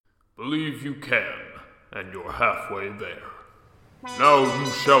Believe you can, and you're halfway there. Now you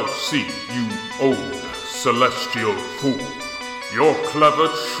shall see, you old celestial fool. Your clever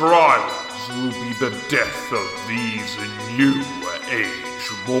trials will be the death of these new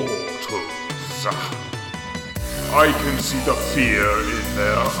age mortals. I can see the fear in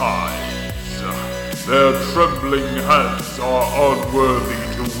their eyes. Their trembling hands are unworthy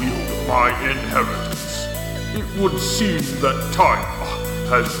to wield my inheritance. It would seem that time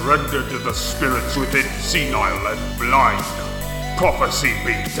has rendered the spirits within senile and blind. Prophecy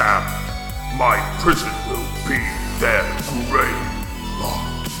be damned. My prison will be their grave.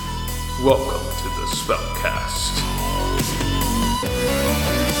 Welcome to the Spellcast.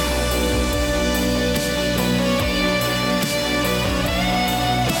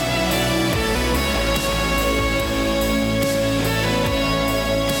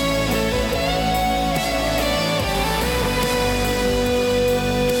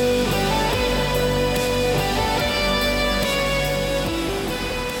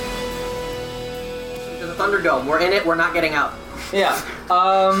 Thunderdome. We're in it. We're not getting out. Yeah.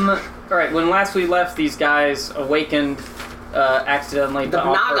 Alright, when last we left, these guys awakened accidentally, but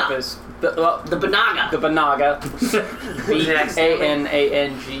on purpose. The Bonaga. The Bonaga.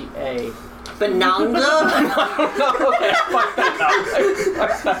 B-A-N-A-N-G-A. Bonanga? Okay, I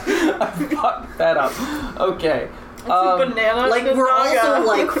fucked that up. Okay. It's a banana. Like, we're Bonaga. also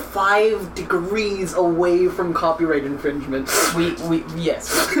like 5 degrees away from copyright infringement. Yes.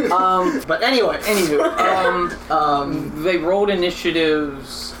 But anyway. They rolled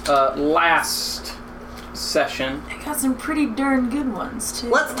initiatives last session. I got some pretty darn good ones, too.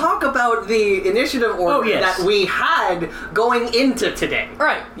 Let's talk about the initiative order that we had going into today.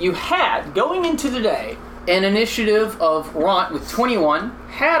 Right, you had, going into today, an initiative of Ront with 21,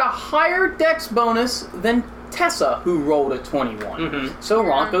 had a higher dex bonus than Tessa, who rolled a 21. Mm-hmm. So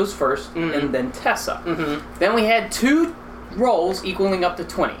Ront goes 1st, and then Tessa. Mm-hmm. Then we had 2 rolls equaling up to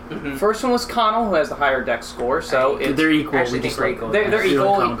 20. Mm-hmm. First one was Connell, who has the higher dex score, so they're equal. Actually, We just they're like equal. They're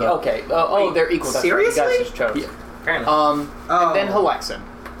equal. Okay. They're equal. That's right. Seriously? You guys just chose. Yeah. Fair enough. And then Halexin.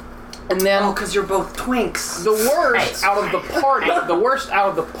 And then because you're both twinks. the worst out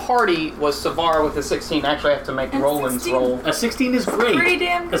of the party was Savara with a 16. Actually, I have to make And Roland's 16. roll. A 16 is great. Pretty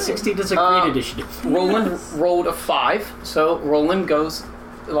damn good. A 16 is a great initiative. Roland rolled a 5, so Roland goes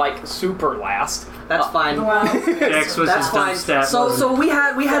like super last. That's fine. Wow. Dex was That's his dumb fine. stat. So we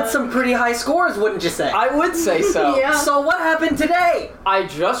had some pretty high scores, wouldn't you say? I would say so. Yeah. So what happened today? I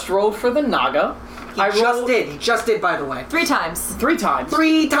just rolled for the Naga. He just did, by the way. 3 times. 3 times.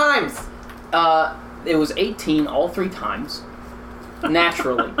 3 times. It was 18 all 3 times.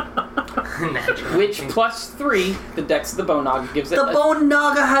 Naturally. Which plus 3, the dex of the Bonaga gives it. The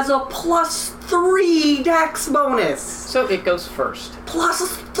Bonaga has a +3 dex bonus. So it goes first.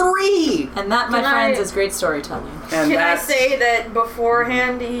 +3. And that, my Can friends, I- is great storytelling. And Can I that's- say that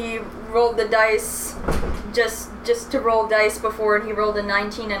beforehand he rolled the dice just to roll dice before, and he rolled a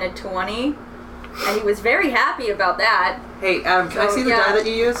 19 and a 20, and he was very happy about that. Hey, Adam, can I see the die that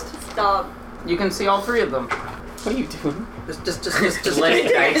you used? Stop. You can see all 3 of them. What are you doing? Just Let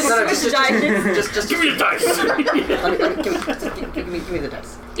it dice. No, just Give me the dice. give me the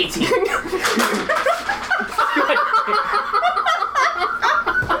dice. 18.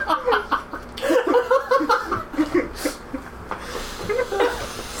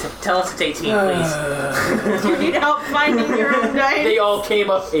 Tell us it's 18, please. Do you need help finding your own dice? They all came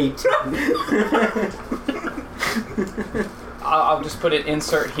up 8. I'll just put an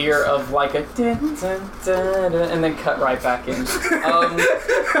insert here of like a dun, dun, dun, dun, and then cut right back in.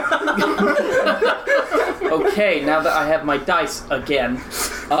 Okay, now that I have my dice again,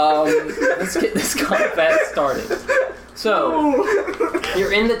 let's get this combat started. So,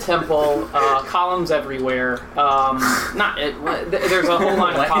 you're in the temple, columns everywhere. There's a whole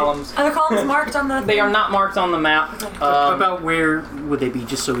line of columns. Are the columns marked on the... They are not marked on the map. About where would they be,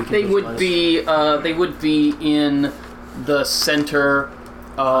 just so we can They visualize? they would be in the center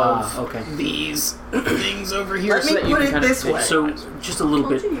of these things over here. Let me put it this way. So, just a little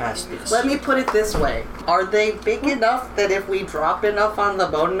bit past this. Let me put it this way. Are they big enough that if we drop enough on the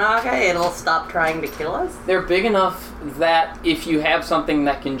Bonaga, it'll stop trying to kill us? They're big enough that if you have something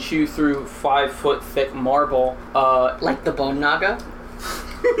that can chew through 5-foot thick marble, Like the Bonaga?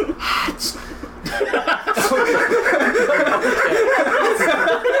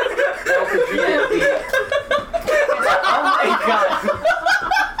 Oh my god!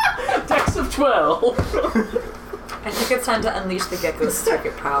 Dex of 12. I think it's time to unleash the gecko's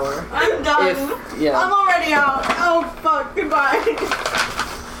circuit power. I'm done. I'm already out. Oh, fuck. Goodbye.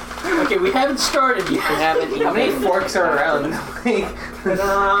 Okay, we haven't started yet. We haven't. How many forks are around? There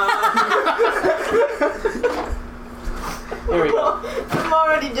we go. I'm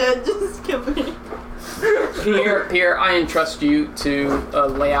already dead. Just kill me. Pierre, I entrust you to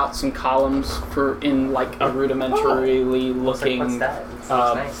lay out some columns in like a rudimentarily looking What's that?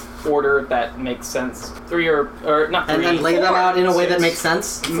 Sounds nice. order that makes sense. 3 or not 3. And then lay them out in a way that 6. makes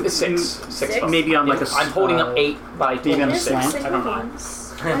sense. 6. Maybe on like a. I'm holding up 8 by Maybe on a 6. slant. I don't know. I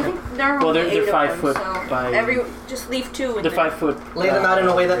think there are Well, they're only 8 of 5 them, foot so by. just leave 2 in The there. 5 foot. Lay them out in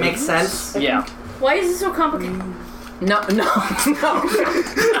a way that makes sense. Yeah. Why is it so complicated? No. For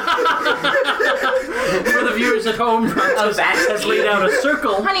the viewers at home, Zax has laid out a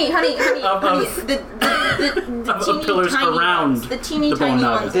circle Honey, Of- the of teeny pillars tiny around ones, the teeny the tiny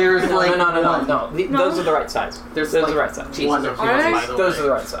Bonaga. ones. There's No. like No. Those are the right size. Those are the right size. Jesus. Those are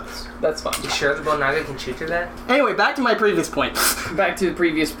the right size. That's fine. You sure the Bonaga can chew through that? Anyway, back to my previous point. Back to the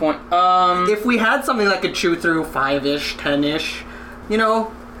previous point. If we had something that could chew through 5-ish, 10-ish,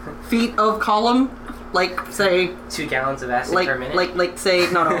 feet of column, like say 2 gallons of acid per minute? like say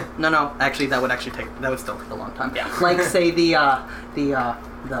no. Actually, that would still take a long time. Yeah. Like say the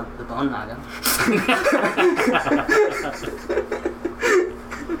Bonaga.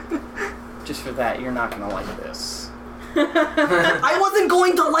 Just for that, you're not gonna like this. I wasn't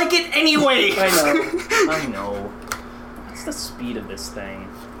going to like it anyway. I know. What's the speed of this thing?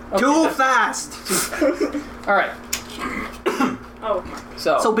 Too fast. All right. Oh.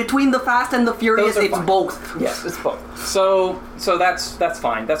 So between the fast and the furious, Those are it's fine. both. yes, it's both. So that's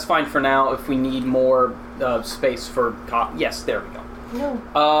fine. That's fine for now. If we need more space for yes, there we go.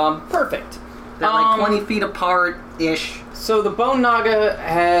 No. Perfect. They're like 20 feet apart ish. So the Bonaga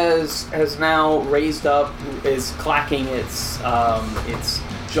has now raised up, is clacking its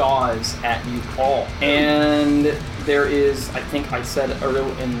jaws at you all, and there is, I think I said earlier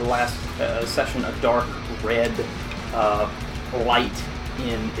in the last session, a dark red light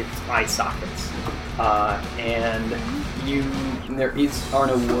in its eye sockets, and there are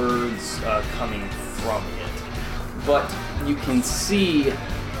no words coming from it, but you can see.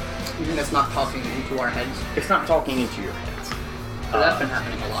 Even it's not talking into our heads. It's not talking into your heads. So that's been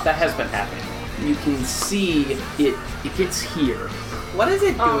happening a lot. That has been happening. You can see it gets here. What is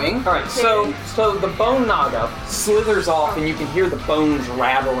it doing? All right, so the Bonaga slithers off, and you can hear the bones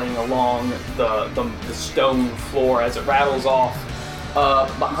rattling along the stone floor as it rattles off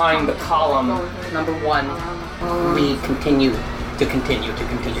behind the column. Number 1, we continue to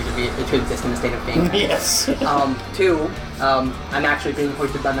exist in a state of being. Yes. 2, I'm actually being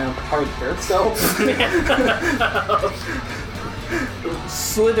hoisted by my own party here, so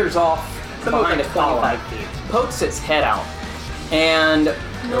Slithers off behind a column, pokes its head out, and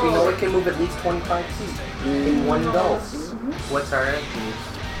we know it can move at least 25 feet in one go. What's our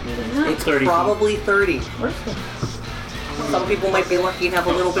It's 30 probably 30. Some people might be lucky and have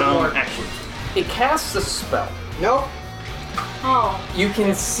a little bit more. actually, it casts a spell. Nope. Oh. You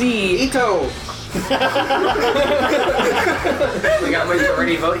can see. Ito. We got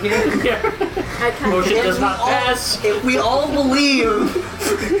majority vote here? I can't Motion get does it. not pass. If we all believe,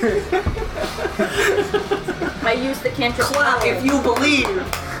 I used the cantrip. clap if you believe.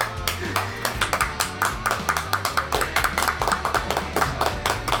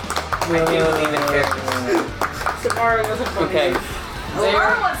 I do believe in characters. Samara doesn't believe. Okay.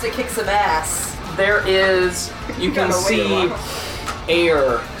 Laura wants to kick some ass. There is, you can see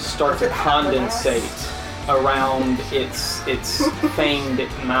air start to condensate around its fanged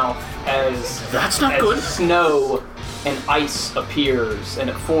mouth as That's not as good. snow and ice appears, and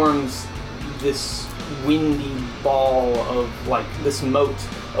it forms this windy ball of like this moat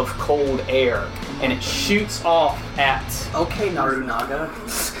of cold air, and it shoots off at Okay, Narunaga.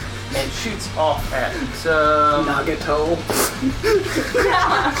 Nagato.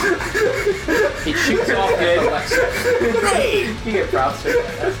 It shoots off at Alexa. You get props for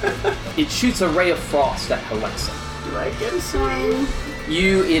that. It shoots a ray of frost at Alexa. Do I get a say?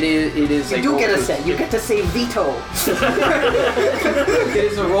 It is a You do roll get a to- say. You get to say veto. It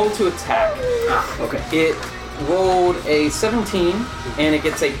is a roll to attack. Okay. It rolled a 17, and it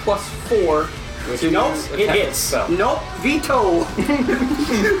gets a +4 to Nope, its it attack hits. spell. Nope, veto.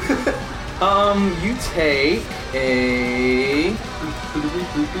 You take a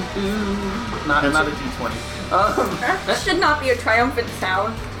not a d20. That should not be a triumphant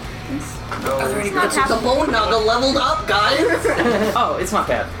sound. It's not That's the happening. Bonaga leveled up, guys. Oh, it's not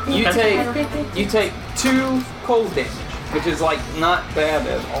bad. You take 2 cold damage, which is like not bad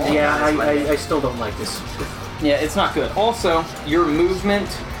at all. Yeah, I still don't like this. Yeah, it's not good. Also, your movement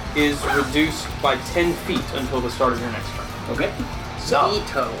is reduced by 10 feet until the start of your next turn. Okay. So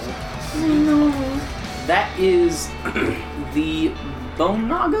Veto. that is the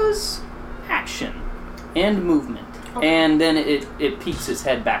BONAGAS action and movement. And then it peeks its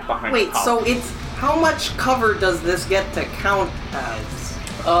head back behind Wait, the so column. it's how much cover does this get to count as?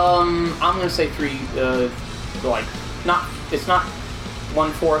 I'm gonna say 3, it's not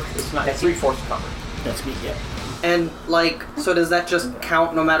 1/4, it's not, it's 3/4 cover. That's me, yeah. And so does that just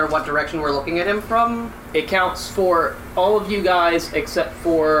count no matter what direction we're looking at him from? It counts for all of you guys except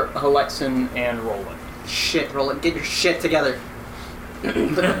for Alexin and Roland. Shit, Roland, get your shit together. Put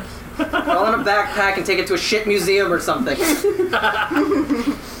it all in a backpack and take it to a shit museum or something. Is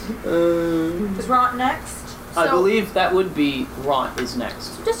Ront next? I believe that would be Ront is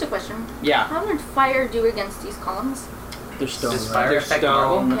next. Just a question. Yeah. How did fire do against these columns? They're stone, Does right? fire They're affect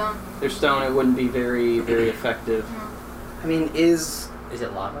stone. marble? Yeah. They're stone. It wouldn't be very, very effective. I mean, is Is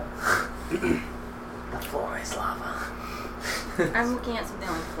it lava? The floor is lava. I'm looking at something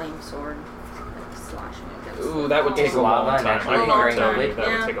like flame sword, like slashing it. Ooh, that would take Is a long lava time. naturally I can occurring tell you liquid? that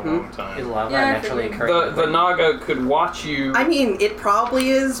would Yeah. take a long Is time. lava Yeah, I naturally figured. occurring? The Naga could watch you. I mean, it probably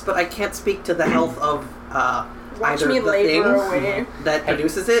is, but I can't speak to the health of Watch either me the thing labor away. that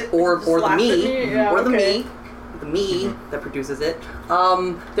produces it or the Slap me at me? Yeah, or the okay. me that produces it.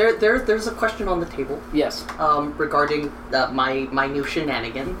 There's a question on the table Yes. regarding my new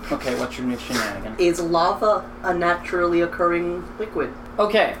shenanigan. Okay, what's your new shenanigan? Is lava a naturally occurring liquid?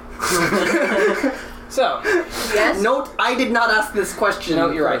 Okay. So, Yes. Note, I did not ask this question.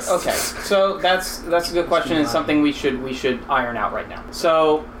 no, you're right. first. Okay, so that's a good question and something we should iron out right now.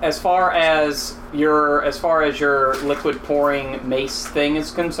 So, as far as your liquid pouring mace thing is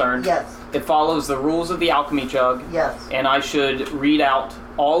concerned, Yes. it follows the rules of the alchemy jug, Yes. and I should read out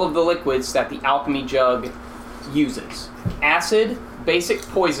all of the liquids that the alchemy jug uses: acid, basic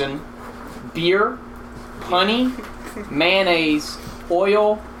poison, beer, honey, mayonnaise,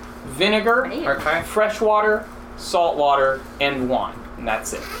 oil, vinegar, Okay. fresh water, salt water, and wine. And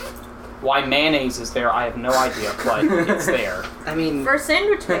that's it. Why mayonnaise is there, I have no idea, but it's there. I mean, For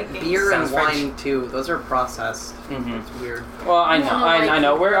sandwich making. beer and Sounds French. wine too. Those are processed. Mhm. It's weird. Well, I know, I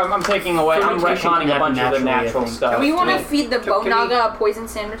know. I'm taking away, I'm Fermentation retconning can a bunch of happen the naturally, I natural think. stuff. We want to Can- feed the can we- Bonaga a poison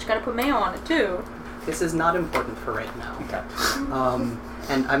sandwich. Gotta put mayo on it too. This is not important for right now. Okay.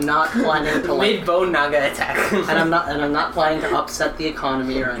 And I'm not planning to Made bone naga attack. and I'm not planning to upset the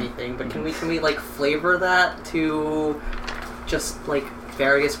economy or anything. But can we flavor that to just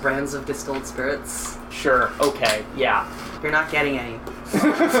various brands of distilled spirits? Sure, okay, yeah. You're not getting any.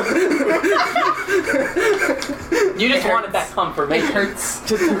 You just wanted that confirmation. It hurts.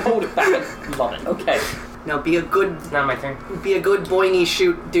 Just hold it back. Love it. Okay. Now be a good It's not my turn. boingy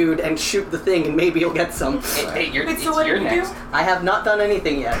shoot dude and shoot the thing and maybe you'll get some. Hey, Wait, it's so what your did you next. do? I have not done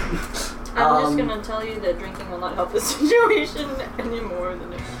anything yet. I'm just gonna tell you that drinking will not help the situation any more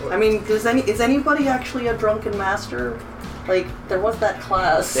than it would. I mean, is anybody actually a drunken master? There was that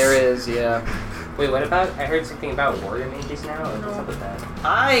class. There is, yeah. Wait, what about? I heard something about warrior mages now. What's up with that?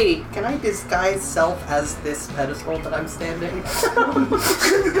 Can I disguise self as this pedestal that I'm standing?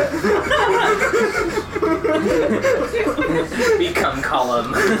 Become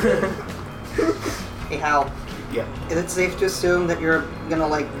column. Hey Hal, Yeah. is it safe to assume that you're gonna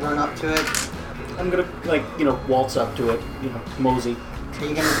run up to it? I'm gonna, waltz up to it, mosey. Are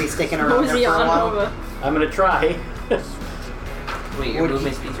you gonna be sticking around there Mosey for a on while? over. I'm gonna try. Wait, your Would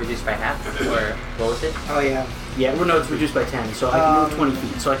movement speed's reduced by half, or what was it? Oh yeah. Yeah, well, no, it's reduced by 10, so I can move 20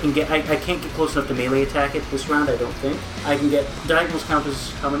 feet. So I can get, I can't get close enough to melee attack it this round, I don't think. I can get, diagonals count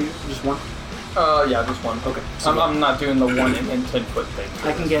as how many? Just one? Yeah, just one. Okay. I'm not doing the 1 and 10 foot thing.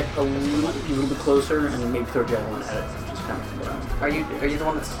 I can get a little bit closer and maybe throw a javelin at it. Just kind of Are you the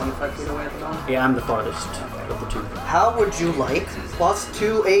one that's 25 feet away at the moment? Yeah, I'm the farthest of the two. How would you like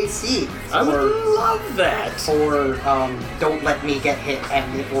 +2 AC? I would love that. Or don't let me get hit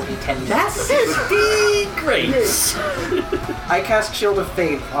and it will be 10 That minutes. would be great. I cast Shield of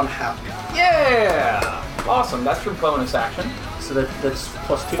Faith on Hal. Yeah! Awesome, that's your bonus action. So that's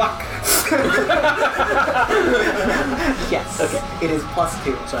 +2. Fuck. Yes. Okay. It is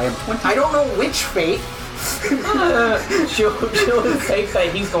 +2. So I am 20. I don't know which fate. She'll say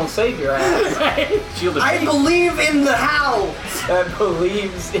that he's gonna save your ass. Shield of I Faith. believe in the Hal. That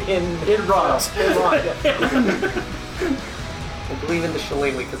believes in Rod. I believe in the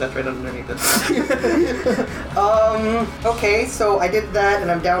shillelagh because that's right underneath it. Okay, so I did that and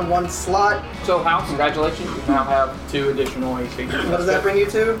I'm down 1 slot. So, Hal, congratulations. You now have 2 additional AC. What does that bring you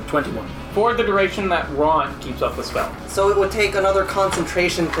to? 21. For the duration that Ron keeps up the spell. So it would take another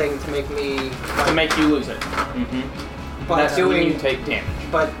concentration thing to make me. To make you lose it. Mm-hmm. But That's when you doing. take damage.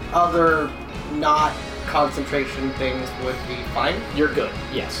 But other not concentration things would be fine. You're good,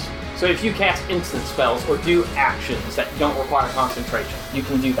 yes. So if you cast instant spells or do actions that don't require concentration, you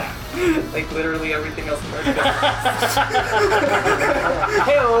can do that. Like literally everything else in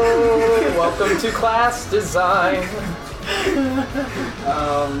Hey-o! Welcome to class design.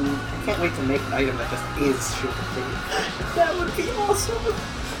 I can't wait to make an item that just is Shield of Faith. That would be awesome.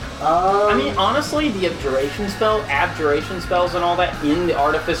 I mean, honestly, the abjuration spells and all that in the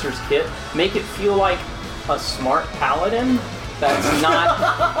Artificer's kit make it feel like a smart paladin that's not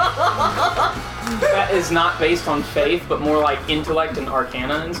that is not based on faith, but more like intellect and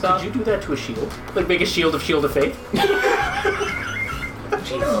arcana and stuff. Could you do that to a shield? Like make a shield of Faith? Is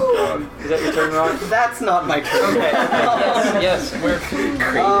that your turn, Ron? That's not my turn. Okay. Yes, we're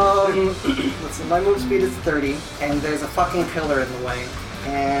Let's see, my move speed is 30, and there's a fucking pillar in the way.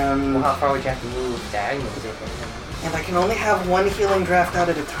 And Well, how far would you have to move diagonally? and I can only have one healing draft out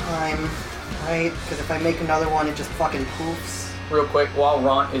at a time, right? Because if I make another one, it just fucking poofs. real quick while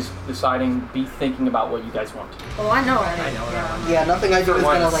Ron is deciding. Be thinking about what you guys want. Oh, I know. Yeah, nothing I do is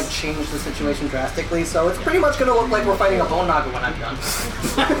gonna Once. like change the situation drastically, so it's pretty much gonna look like we're fighting a Bonaga when I'm done.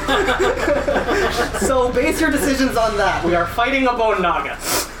 So base your decisions on that. We are fighting a Bonaga.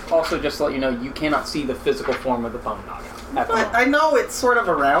 Also, just to let you know, you cannot see the physical form of the Bonaga. But I know it's sort of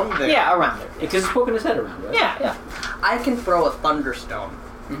around there. Yeah, around there. Because it's poking his head around, right? Yeah. I can throw a Thunderstone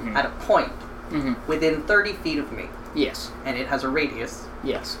at a point within 30 feet of me, Yes. and it has a radius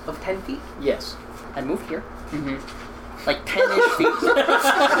Yes. of 10 feet. Yes. I move here. Like 10-ish feet.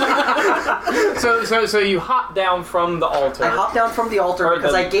 So you hop down from the altar. I hop down from the altar Or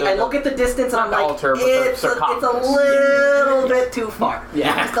because I look at the distance and not I'm the like, altar, but the it's a sarcophagus. little bit too far.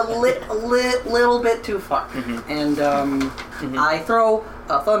 Yeah. Just a little bit too far. And I throw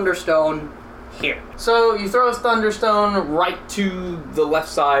a Thunderstone here. So you throw a Thunderstone right to the left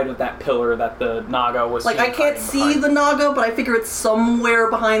side of that pillar that the Naga was. Like, I can't see the Naga, but I figure it's somewhere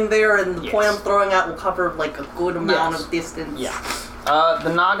behind there, and the point I'm throwing at will cover, like, a good amount of distance. Yeah.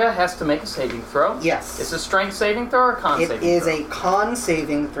 The Naga has to make a saving throw. Yes. It's a strength saving throw or a con saving It is throw? a con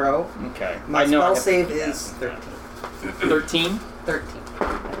saving throw. Okay. My I know spell I save have to- is 13. 13.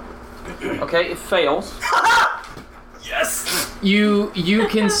 13. Okay, it fails. Yes! You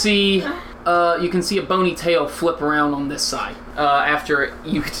can see a bony tail flip around on this side. After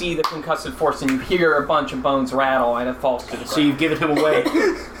you see the concussive force and you hear a bunch of bones rattle and it falls to the ground. So you've given him away.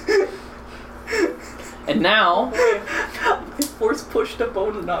 And now Force pushed a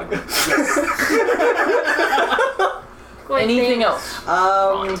Bonaga. anything else?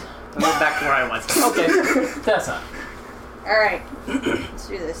 Move back to where I was. Okay, Tessa. Alright. Let's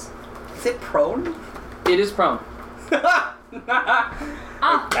do this. Is it prone? It is prone.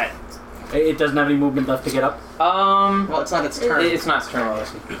 It doesn't have any movement left to get up. Well, it's not its turn. It's not its turn.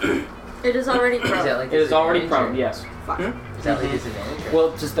 Yes. It is already Is that pro. like It is already disadvantage, prone. Yes. or- Is that like disadvantage? or- Well,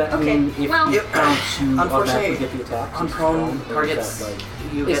 does that Okay, mean if well- you count to Unfortunately, automatically get the attack? on prone targets,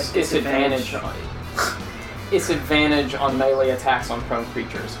 you get It's disadvantage. It's advantage on melee attacks on prone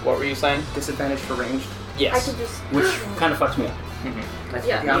creatures. What were you saying? Disadvantage for ranged. Yes. I could just. Which kind of fucks me up.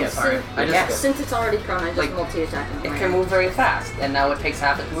 Yeah, I'm sorry. I just since it's already prone, I just Like, multi-attack him. it can move very fast, and now it takes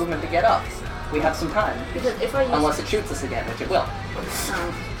half its movement to get up. We have some time, Because if I use unless it shoots us again, which it will.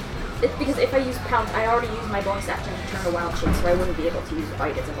 because if I use pounce, I already used my bonus action to turn to wild shape, so I wouldn't be able to use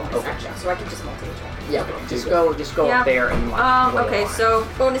bite as a bonus action. So I could just multi-attack. Yeah. Just go Yeah. up there and like. lay Okay, on. so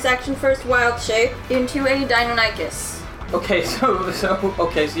bonus action first, wild shape into a Deinonychus. Okay, so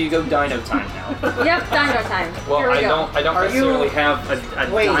you go Dino time now. Yep, Dino time. Well, Here we I go. don't Are necessarily you- have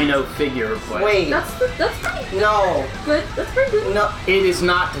a Wait. Dino figure, but Wait, That's pretty no, good. That's pretty good. no, it is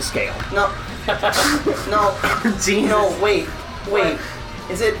not to scale. no, no, no, wait.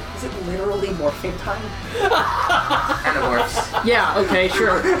 Is it literally morphing time? Animorphs. Yeah. Okay.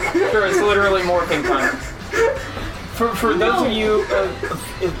 Sure. It's literally morphing time. For those of you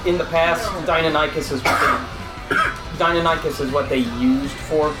in the past, Deinonychus is what they used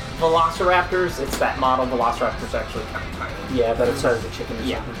for Velociraptors. It's that model. Velociraptor's actually kind of tiny. Yeah, but it's a chicken or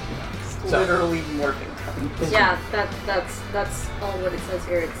Yeah. something. So- Literally morphing time. Yeah, that's all what it says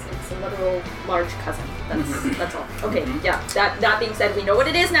here. It's a literal large cousin. That's all. Okay, yeah. That being said, we know what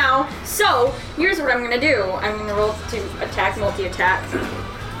it is now. So here's what I'm gonna do. I'm gonna roll to attack, multi-attack.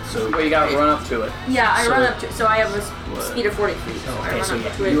 So you gotta run up to it. Yeah, I So- run up to. So I have a speed of 40 feet. So I Okay, run so up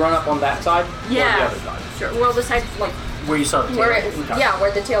yeah, to it. You run up on that side. Yeah. Or the other side. Sure. Well, the side like Where you saw the where tail. it, yeah,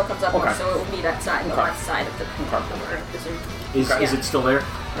 where the tail comes up. Okay. So it will be that side, the Okay. left side of the where this is. Is it still there?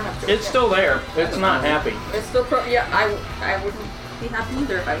 Run up to it, It's yeah. still there. It's not happy. It's still pro. Yeah, I wouldn't be happy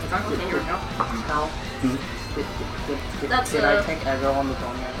either if I was drunk. Okay, here we go. How? That's Did I take aggro on the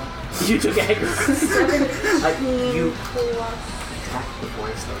Bonaga? You took aggro. 17 you- plus attack before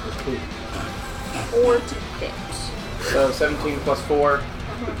I start this clue. 4 to hit. So 17 plus 4.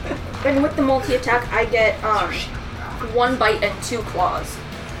 And with the multi-attack, I get 1 bite and 2 claws.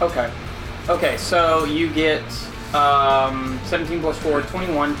 Okay. Okay, so you get 17 plus 4,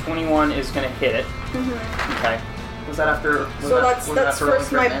 21. 21 is going to hit it. Mm-hmm. Okay. Was that after? That's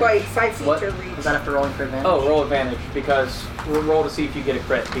first my bite, 5 feet What? to reach. Was that after rolling for advantage? Oh, roll advantage because roll to see if you get a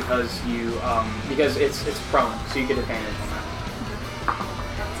crit because you because it's prone, so you get advantage on that.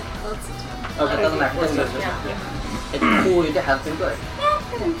 Okay, it doesn't matter. It doesn't matter. Yeah. It's cool to have been good.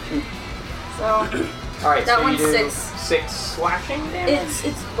 So All right, that so one's you do 6. 6 slashing damage.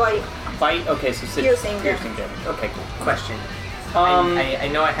 It's bite. Bite. Okay, so 6 Piercing damage. Okay, cool. Question. I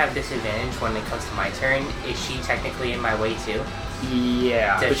know I have disadvantage when it comes to my turn. Is she technically in my way too?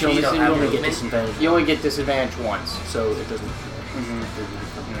 Yeah, Does But she you only, still you have only get movement? disadvantage. you only get disadvantage once. So it doesn't.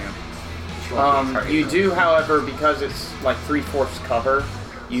 She won't be a target You for do, me. however, because it's like 3/4 cover,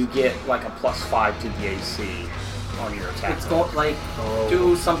 you get like a +5 to the AC on your attack. It's go like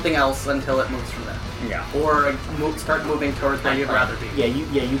do something else until it moves from there, Yeah. or start moving towards where you'd rather be. Yeah,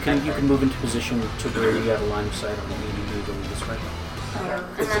 you can move into position to where you have a line of sight on what you need to do this way.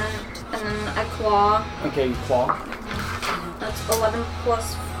 And then I claw. Okay, you claw. That's 11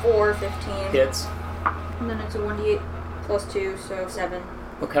 plus 4, 15. Hits. And then it's a 1d8 plus 2, so 7.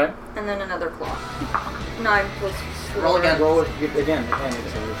 Okay. And then another claw. 9 plus 4. Roll again. Roll it again.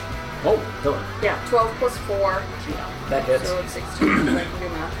 Advantage. Oh, villain. Yeah, 12 plus 4. That hits. So it's 16. I can do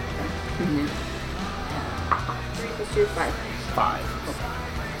math. 3 plus 2, 5. 5.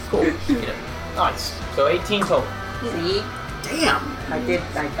 Okay. Cool. Nice. So 18 total. See? Damn. I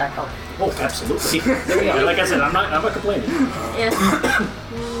helped. Oh, absolutely. There we go. Like I said, I'm not complaining. Yes.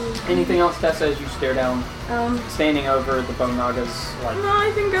 Anything else, Tessa, as you stare down, standing over the BONAGAS, like, No,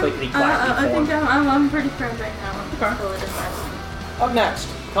 I think completely flattened form? I'm pretty proud right now. Okay. So it is that. Up next,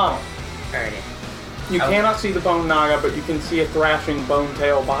 Connell. Alrighty. You cannot see the bone naga, but you can see a thrashing bone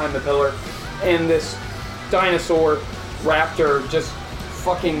tail behind the pillar, and this dinosaur raptor just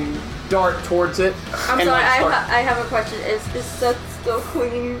fucking dart towards it. I'm and sorry, like start- I have a question. Is Seth still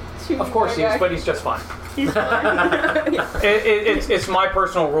clinging to Of course he my is, guy? but he's just fine. He's fine. It's my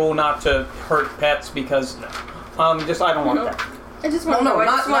personal rule not to hurt pets because, I don't want that. I just want to No, know.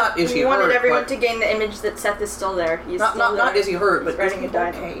 not is he wanted hurt, everyone but- to gain the image that Seth is still there. He's still there. Not is he hurt, but riding is a he dino.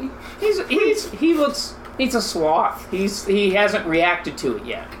 okay? He's a sloth. He hasn't reacted to it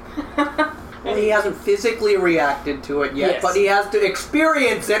yet. Well, he hasn't physically reacted to it yet, Yes. but he has to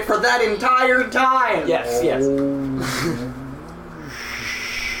experience it for that entire time. Yes, yes.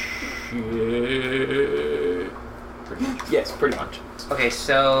 Yes, pretty much. Okay,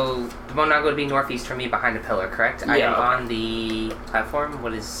 so the BONAGA would be northeast from me behind the pillar, correct? I am Yeah. on the platform.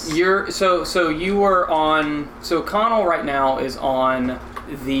 What is... So you were on. So Connell right now is on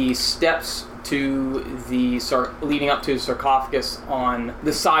the steps to the leading up to the sarcophagus on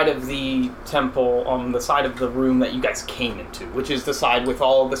the side of the temple, on the side of the room that you guys came into, which is the side with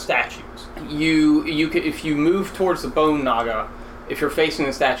all of the statues. You could, if you move towards the bone naga, if you're facing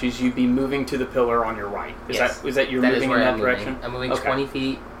the statues, you'd be moving to the pillar on your right. Is that you're That is moving in where that I'm direction? moving. I'm moving Okay. 20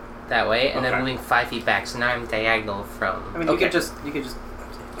 feet that way, and Okay. then moving 5 feet back, so now I'm diagonal from... I mean, Okay. you could just.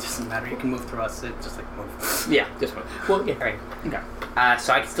 It doesn't matter. You can move through us. It just like move. Yeah, just move. Well, yeah. Alright. Okay.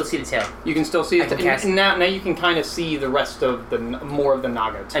 So I can still see the tail. You can still see I it. can cast- Now you can kind of see the rest of the more of the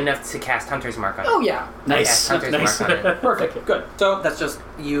naga. Too. Enough to cast Hunter's Mark on it. Oh yeah, Nice. Yeah, Hunter's Nice. Mark on it. perfect, good. So That's just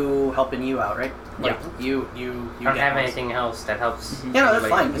you helping you out, right? Like, Yeah. You I don't get have us. anything else that helps. Yeah, no, that's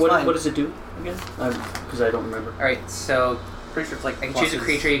fine. It's fine. What does it do again? Because I don't remember. Alright, so Pretty sure it's like I can choose a pluses.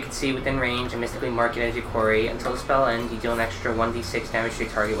 creature you can see within range and mystically mark it as your quarry. Until the spell ends, you deal an extra 1d6 damage to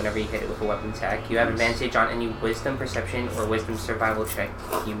your target whenever you hit it with a weapon attack. You have advantage on any wisdom, perception, or wisdom survival check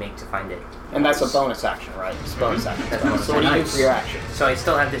you make to find it. and that's a bonus action, right? It's a bonus action. That's a bonus So what do you do action. for your action? So I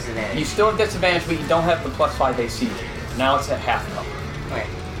still have disadvantage. You still have disadvantage, but you don't have the +5 AC. Now it's at half cover. Okay,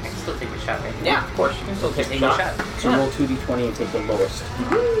 I can still take a shot, right? Yeah, of course you can still take Take a a shot. shot. So roll 2d20 and take the lowest.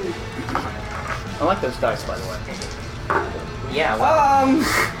 I like those dice, by the way. Yeah, well.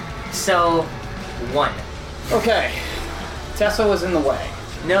 So, 1. Okay, Tessa was in the way.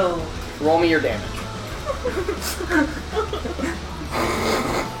 No. Roll me your damage.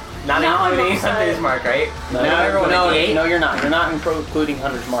 Not including Hunter's Mark, right? No. Now I roll a D8? no, you're not. You're not including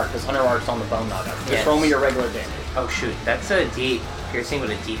Hunter's Mark because Hunter Mark's on the bone naga. Just Yes. roll me your regular damage. Oh shoot, that's a D8 piercing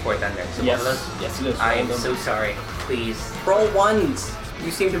with a D4 thunder. So Yes, both of those? yes, it is. I Roll am them. so sorry. Please. Roll ones. You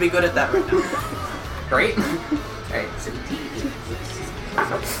seem to be good at that right now. Right? Alright, so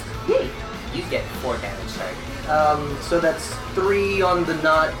D8. Yay! You get 4 damage, sorry. So that's 3 on the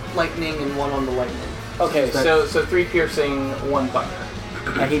not lightning and 1 on the lightning. Okay, Is that- so 3 piercing, 1 thunder.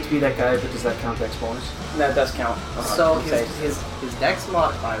 I hate to be that guy, but does that count Dex bonus? That does count. So Okay. his dex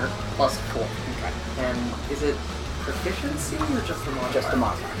modifier plus 4. Okay. And is it proficiency or just the modifier? Just the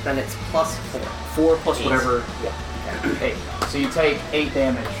modifier. Then it's plus 4. 4 plus 8. whatever. Yeah. 8. So you take 8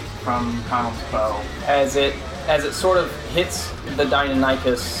 damage from Connell's bow as it sort of hits the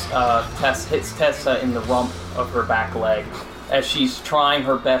Deinonychus. Hits Tessa in the rump of her back leg as she's trying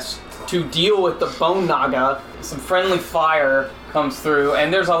her best to deal with the bone naga. Some friendly fire comes through,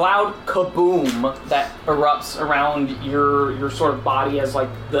 and there's a loud kaboom that erupts around your sort of body as like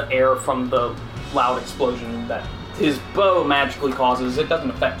the air from the loud explosion that his bow magically causes. It doesn't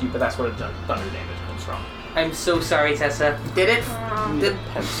affect you, but that's where the thunder damage comes from. I'm so sorry, Tessa. Did it? Did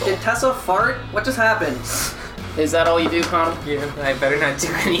Tessa fart? What just happened? Is that all you do, Connell? Yeah, I better not do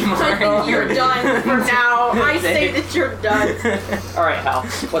anymore. You're done for now. I say that you're done. All right, Hal.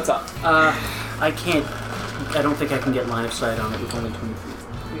 What's up? I can't. I don't think I can get line of sight on it with only 20 feet.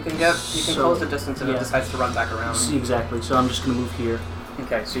 You can So, close the distance and yeah. it decides to run back around. Exactly. So I'm just gonna move here.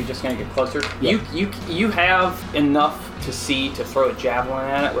 Okay, so you're just gonna get closer. Yeah. You have enough to see to throw a javelin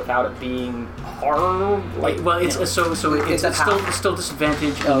at it without it being hard. Like, Well, it's you know. so it's still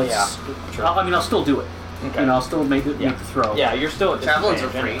disadvantage. And Oh, it's- yeah. Sure. I'll still do it. Okay. And I'll still make the Yeah. throw. Yeah, you're still at Javelins are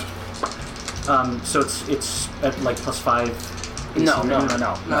disadvantage. free. So it's at like plus 5. No.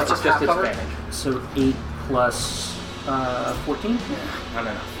 No, it's just half cover? disadvantage. So 8 plus 14. Not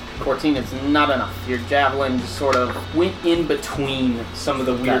enough. 14 is not enough. Your javelin just sort of went in between some of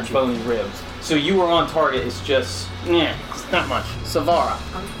the weird Gotcha. bony ribs. So you were on target. It's just, it's not much. Savara.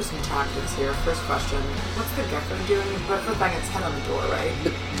 I'm just some tactics here. First question. What's the gecko doing? But for banging its head on the door, right?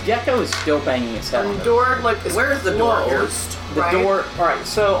 The gecko is still banging its head on The the door, like, is Where's the door here? closed, The right? door. All right.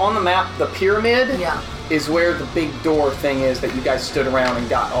 So on the map, the pyramid Yeah. is where the big door thing is that you guys stood around and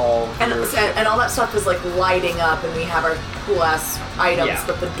got all. And, your and all that stuff is like lighting up, and we have our cool ass items, Yeah.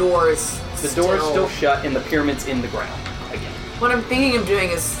 but the door is the door is still shut and the pyramid's in the ground again. What I'm thinking of doing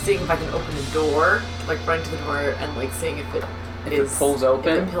is seeing if I can open the door, like running to the door and like seeing if it If it pulls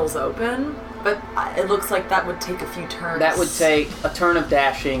open? If it pulls open, but it looks like that would take a few turns. That would take a turn of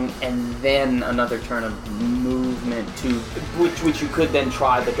dashing and then another turn of movement to which you could then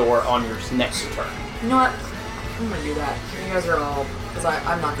try the door on your next turn. You know what? I'm gonna do that. You guys are all, because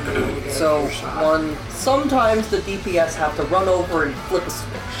I'm not gonna be able to get So, a shot. sometimes the DPS have to run over and flip a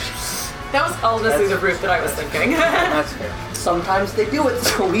switch. That was honestly the route that I was thinking. That's fair. Sometimes they do it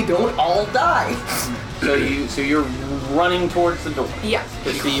so we don't all die. So you're running towards the door. Yeah.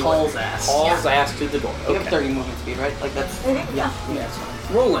 To see Hauls what ass. hauls Yeah. ass to the door. You Okay. have 30 movement speed, right? Like that's. Yeah. Yeah, that's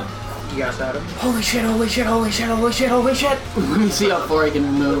fine. Roland. You guys got him. Holy shit! Holy shit! Holy shit! Holy shit! Holy shit! Let me see how far I can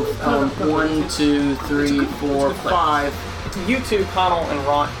move. 1, 2, 3, 4, 5. You two, Connell and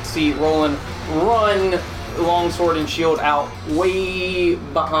Ron, see Roland run longsword and shield out way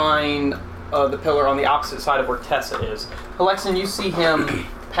behind the pillar on the opposite side of where Tessa is. Alexin, you see him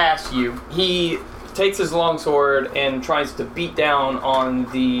pass you. He takes his longsword and tries to beat down on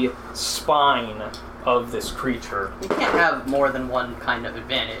the spine of this creature. You can't have more than one kind of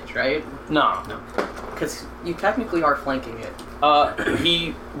advantage, right? No. Because you technically are flanking it.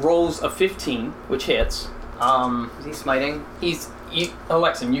 He rolls a 15, which hits. Is he smiting?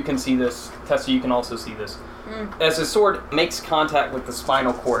 Alexin, you can see this. Tessa, you can also see this. As his sword makes contact with the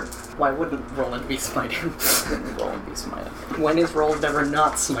spinal cord. Why wouldn't Roland be smiting? Roland be smiting. When is Roland ever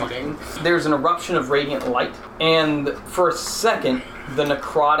not smiting? There's an eruption of radiant light, and for a second, the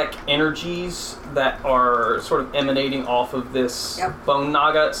necrotic energies that are sort of emanating off of this bone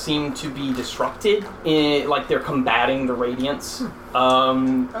naga seem to be disrupted, like they're combating the radiance.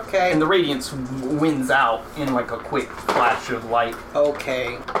 Okay. And the radiance wins out in like a quick flash of light.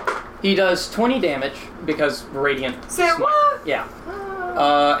 Okay. He does 20 damage because radiant. Say smite. what? Yeah.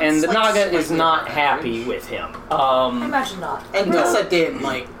 And the It's like naga is slightly not above happy with him. Imagine not. And Tessa did,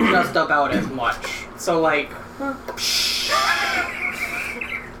 like, just about as much. So, like...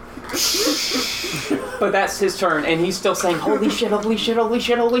 But that's his turn, and he's still saying, "Holy shit! Holy shit! Holy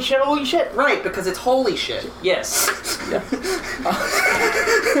shit! Holy shit! Holy shit!" Right, because it's holy shit. Yes. Yes.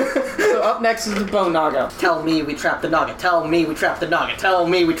 So up next is the bone naga. Tell me we trapped the Naga. Tell me we trapped the Naga. Tell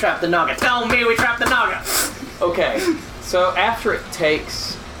me we trapped the Naga. Tell me we trapped the Naga. Okay. So after it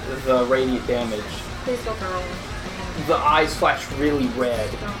takes the radiant damage, Please go for the eyes flash really red,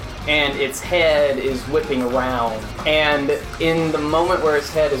 and its head is whipping around. And in the moment where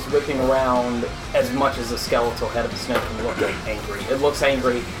its head is whipping around, as much as the skeletal head of a snake can look angry, it looks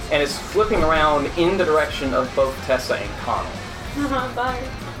angry, and it's flipping around in the direction of both Tessa and Connell. Bye.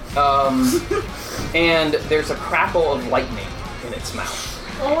 And there's a crackle of lightning in its mouth.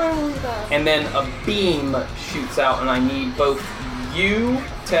 Oh, I want that. And then a beam shoots out, and I need both you,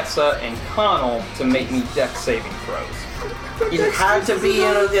 Tessa, and Connell to make me dex saving throws. You had to be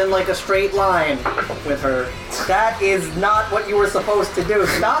in like a straight line with her. That is not what you were supposed to do.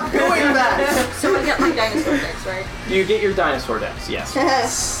 Stop doing that! So I get my dinosaur dex, right? You get your dinosaur dex, yes.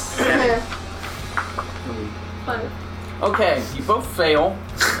 5. Okay, you both fail.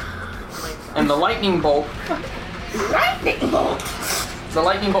 And the lightning bolt. The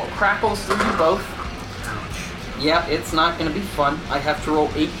lightning bolt crackles through you both. Yeah, it's not going to be fun. I have to roll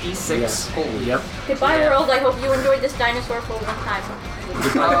 8d6. Yes. Holy. Yep. Goodbye, world. I hope you enjoyed this dinosaur for one time.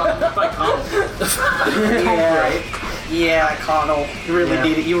 Yeah, Connell. You really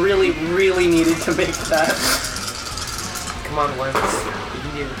needed. You really, really needed to make that. Come on, once. You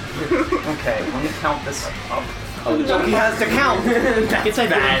can do it. Okay, let me count this up. Oh, he has to count. It's a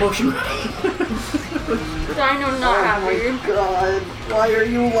bad potion. Dino not happy. Oh my god! Why are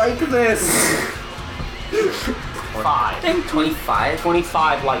you like this? 5. 25?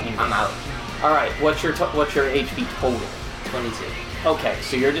 25 lightning. I'm out. Alright, what's your HP total? 22. Okay,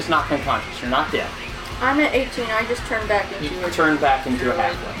 so you're just knocked unconscious. You're not dead. I'm at 18. I just turned back into You a... turn back into a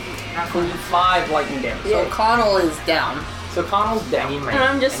halfling. 25 lightning damage. So Connell is down. So Connell's down. And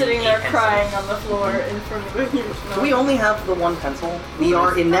I'm just sitting there crying on the floor in front of a huge Do we only have the one pencil? We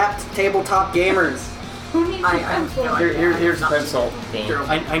are inept tabletop gamers. Who needs a pencil? Here's a pencil. Damn.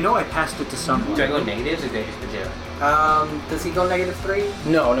 I know I passed it to someone. Do I go negatives or do I just go 0? Does he go -3?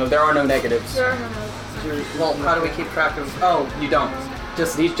 No, there are no negatives. There are no notes. Well, how do we keep track of? Oh, You don't.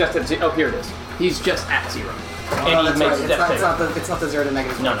 He's just at 0. Oh, here it is. He's just at 0. And he that's makes right. death saving. It's not the 0 to -.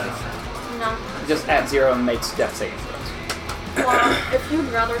 No. No. Just at 0 and makes death saving throws. Well, if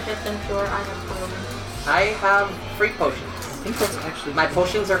you'd rather hit than sure, I have potions. I have free potions. I think that's actually My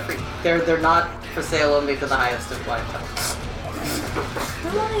potions are free. They're not for sale only to the highest of lifetime. I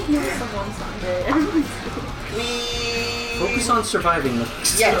want to heal someone someday. Focus on surviving the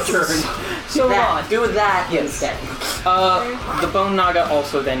Yes. turn. So that. Do that instead. The bone naga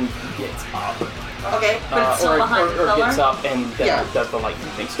also then gets up. Okay. But it's still behind the or gets pillar? up and then does the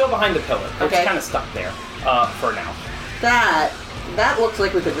lightning thing. Still behind the pillar. Okay. It's kind of stuck there for now. That looks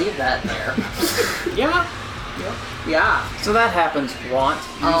like we could leave that there. Yeah. Yeah. So that happens, Ront.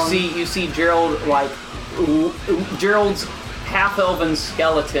 You see Gerald Gerald's half-elven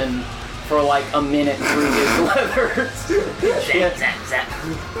skeleton for like a minute through his leathers. Zap, zap, zap.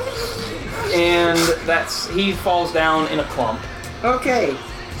 And he falls down in a clump. Okay.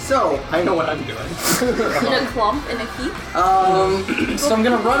 So I know what I'm doing. In a clump, in a heap. So I'm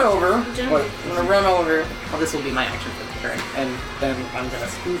gonna run over. Generally. I'm gonna run over. Well, this will be my action for the turn, and then I'm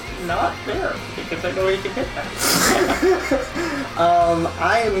gonna scoot not there because I know he can hit that.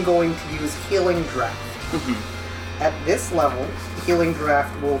 I am going to use Healing Draft. At this level, Healing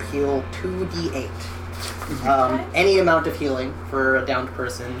Draft will heal 2d8. Any amount of healing for a downed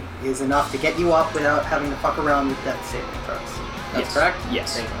person is enough to get you up without having to fuck around with death saving throws. That's Yes. correct?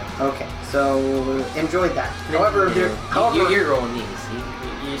 Yes. Okay, so enjoyed that. However, You're rolling these.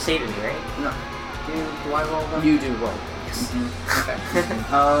 You're saving me, right? No. Do I roll them? You do roll. Yes. Okay.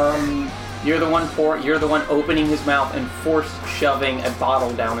 You're the one opening his mouth and force shoving a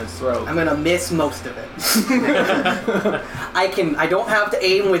bottle down his throat. I'm gonna miss most of it. I don't have to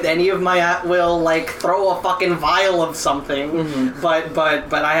aim with any of my at will, like throw a fucking vial of something,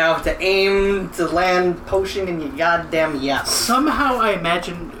 but I have to aim to land potion in your goddamn yes. Somehow I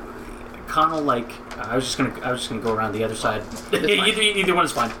imagine Connell like I was just gonna go around the other side. Either one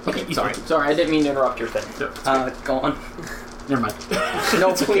is fine. Okay, sorry, I didn't mean to interrupt your thing. Go on. Never mind.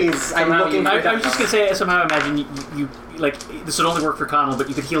 No, please. I'm looking. I was just gonna say I somehow imagine you like this would only work for Connell, but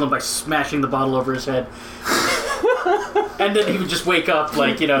you could heal him by smashing the bottle over his head, and then he would just wake up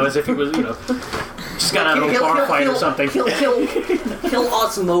like as if he was just got out of a bar fight or something. He'll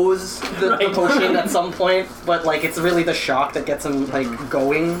osmose the potion at some point, but like it's really the shock that gets him like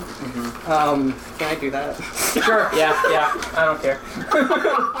going. Can I do that? Sure. Yeah. I don't care.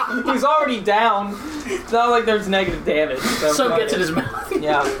 He's already down. It's not like there's negative damage. So gets in his mouth.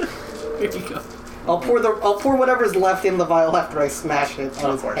 Yeah. Here you go. I'll pour whatever's left in the vial after I smash it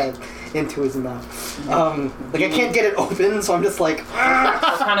on his head into his mouth. I can't get it open, so I'm just like.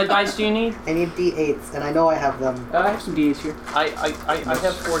 What kind of dice do you need? I need d8s, and I know I have them. I have some d8s here. I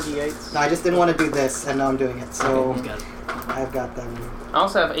have 4 d8s. No, I just didn't want to do this, and now I'm doing it. So He's got it. I've got them. I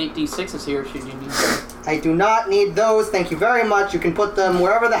also have 8 d6s here. Should you need them? I do not need those. Thank you very much. You can put them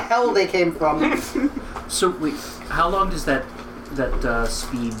wherever the hell they came from. So wait, how long does that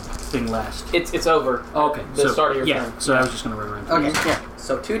speed thing last? It's over. Okay. The so, start of your yeah, turn. so I was just going to run around. Okay, yeah.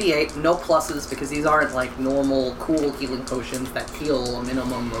 So 2d8, no pluses because these aren't like normal cool healing potions that heal a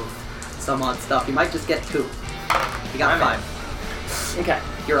minimum of some odd stuff. You might just get 2. You got 5. Okay.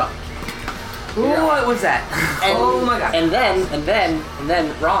 You're up. What was that? And, oh my god. And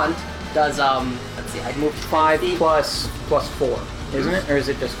then Ron does let's see, I moved 5 plus 4, isn't it? Or is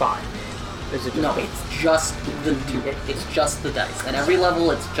it just 5? Is it just No, 4? it's just the it's just the dice. At every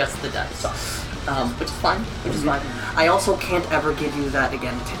level, it's just the dice. Which is fine. Which is fine. I also can't ever give you that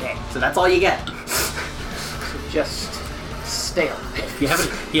again today, so that's all you get. So just stale. If you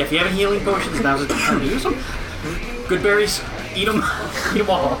have healing potions, now's the time to use them. Good berries, eat them. Eat them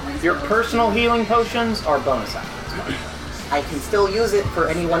all. Your personal healing potions are bonus actions. I can still use it for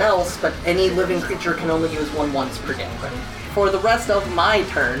anyone else, but any living creature can only use one once per day. For the rest of my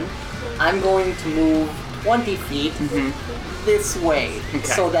turn, I'm going to move 20 feet this way,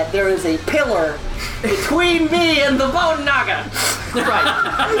 so that there is a pillar between me and the Bone Naga.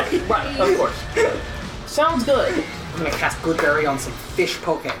 Right, of course. Sounds good. I'm gonna cast Goodberry on some fish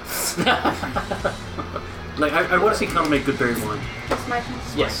poke. Like, I want to see Connell make good berry wine. It's my turn.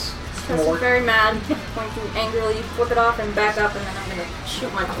 Yes. I'm very mad. I'm going to angrily flip it off and back up, and then I'm going to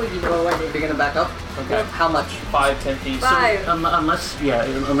shoot my Twiggy bow at it. You're gonna back up? Okay. How much? 5, 10 feet. 5. Unless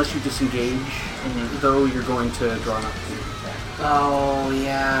you disengage, though, you're going to draw an opportunity attack. Oh,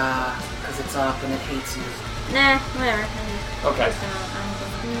 yeah. Because it's up and it hates you. Nah, whatever. Okay.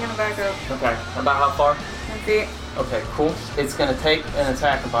 I'm going to back up. Okay. About how far? 10 feet. Okay, cool. It's gonna take an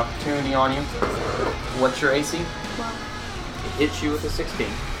attack of opportunity on you. What's your AC? Well, It hits you with a 16.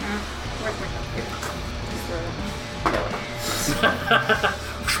 where's my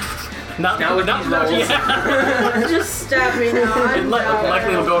Not with these rolls. Yeah. Just stab me now. I'm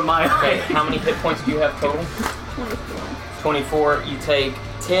Likely it'll go in my Okay, eye. how many hit points do you have total? 24. You take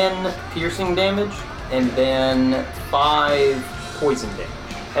 10 piercing damage and then 5 poison damage.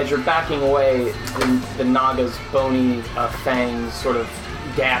 As you're backing away, the Naga's bony fangs sort of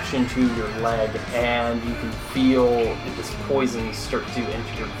gash into your leg, and you can feel this poison start to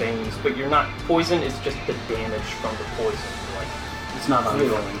enter your veins. But you're not poisoned, it's just the damage from the poison. Like, It's not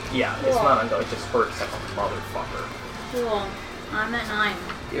ongoing. yeah, it's not ongoing, it just hurts like a motherfucker. Cool. I'm at 9.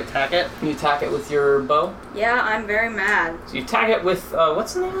 You attack it? You attack it with your bow. Yeah, I'm very mad. So you attack it with,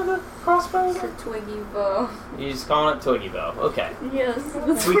 what's the name of the crossbow It's a again? Twiggy bow. You're just calling it Twiggy Bow. Okay. Yes,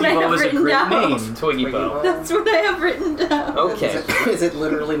 that's Twiggy what I bow have is a written great down. name. Twiggy Bow. That's what I have written down. Okay. Is it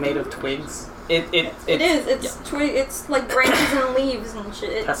literally made of twigs? It is. It's It's like branches and leaves and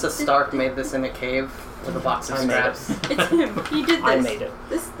shit. Tessa Stark made this in a cave with a box of I made scraps. It's him. He did this. I made it.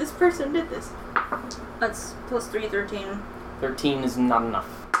 This person did this. That's plus 3, 13. 13 is not enough.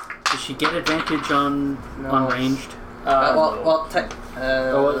 Does she get advantage on ranged?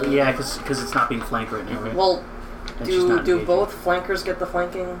 Yeah, because it's not being flanked right now, right? Well, And she's not do engaging. both flankers get the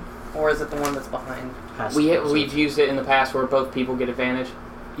flanking, or is it the one that's behind? Pass We've used it in the past where both people get advantage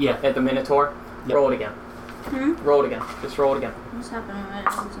Yeah. at the Minotaur. Yep. Roll it again. Roll it again. Just roll it again. What's happening?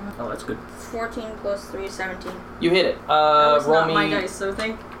 Oh, that's good. 14 plus 3 is 17. You hit it. That was Roll not my me. dice, so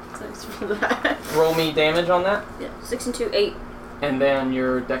thanks for that. Roll me damage on that, Yeah, 6 and 2, 8. and then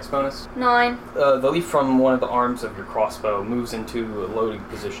your dex bonus. 9. The leaf from one of the arms of your crossbow moves into a loading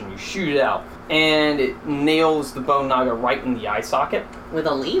position. You shoot it out, and it nails the bone naga right in the eye socket With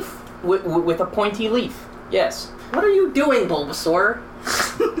a leaf? with a pointy leaf. Yes. What are you doing, Bulbasaur?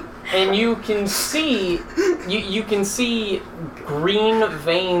 And you can see, you can see green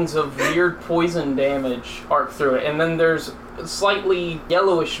veins of weird poison damage arc through it, and then there's slightly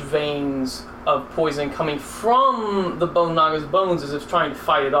yellowish veins of poison coming from the bone naga's bones as if trying to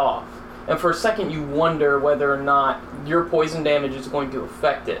fight it off. And for a second you wonder whether or not your poison damage is going to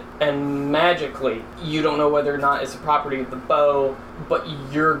affect it. And magically, you don't know whether or not it's a property of the bow, but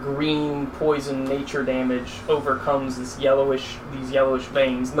your green poison nature damage overcomes these yellowish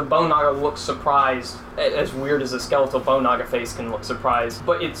veins. And the bone naga looks surprised, as weird as a skeletal bone naga face can look surprised.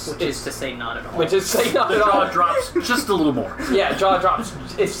 But it's Which is to say not at all. which is say not at all. Jaw drops just a little more. Yeah, jaw drops.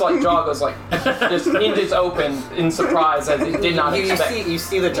 It's like jaw goes like just hinges open in surprise as it did not expect. You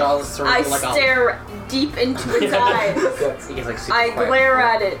see the jaws sort of I like stare deep into its eyes. He's like super I quiet. glare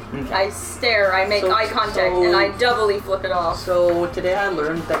at it. I stare. I make So- eye contact, so- and I doubly flip it off. So today I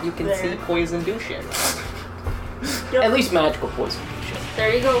learned that you can see poison do shit. At least magical poison.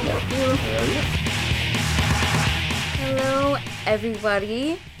 There you go. Hello,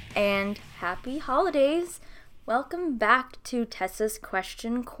 everybody, and happy holidays. Welcome back to Tessa's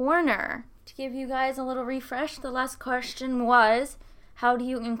Question Corner. To give you guys a little refresh, the last question was, how do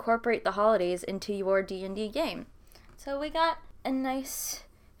you incorporate the holidays into your D&D game? So we got a nice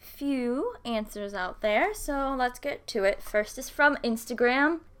few answers out there, so let's get to it. First is from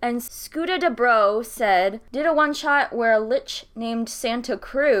Instagram, and Scooter DeBro said, did a one-shot where a lich named Santa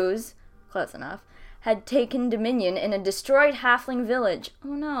Cruz, close enough, had taken dominion in a destroyed halfling village,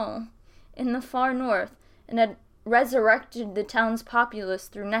 oh no, in the far north, and had resurrected the town's populace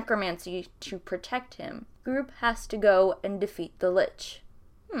through necromancy to protect him. Group has to go and defeat the lich.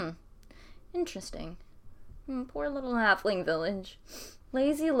 Interesting. Poor little halfling village.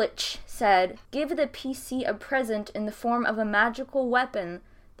 Lazy Lich said, give the PC a present in the form of a magical weapon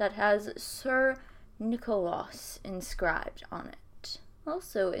that has Sir Nicholas inscribed on it.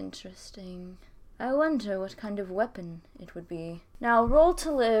 Also interesting. I wonder what kind of weapon it would be. Now, Roll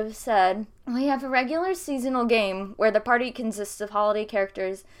to Live said, we have a regular seasonal game where the party consists of holiday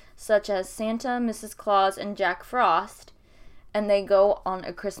characters such as Santa, Mrs. Claus, and Jack Frost, and they go on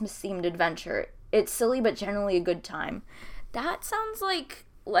a Christmas-themed adventure. It's silly, but generally a good time. That sounds like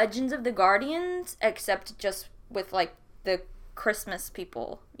Legends of the Guardians, except just with, like, the Christmas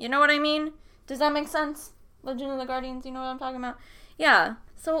people. You know what I mean? Does that make sense? Legend of the Guardians, you know what I'm talking about? Yeah.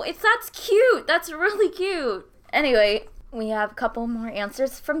 So that's cute. That's really cute. Anyway, we have a couple more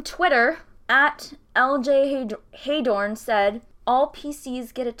answers from Twitter. At LJ Haydorn said, all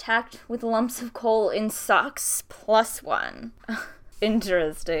PCs get attacked with lumps of coal in socks +1.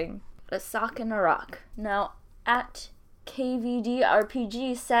 Interesting. A sock and a rock. Now, at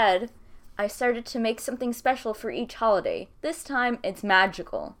KVDRPG said, I started to make something special for each holiday. This time, it's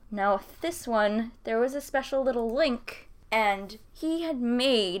magical. Now, with this one, there was a special little link, and he had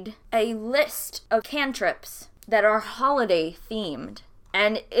made a list of cantrips that are holiday themed.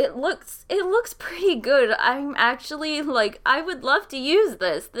 And it looks pretty good. I'm actually, I would love to use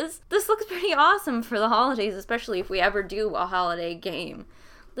this. This looks pretty awesome for the holidays, especially if we ever do a holiday game.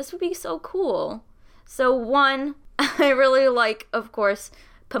 This would be so cool. So one, I really like, of course,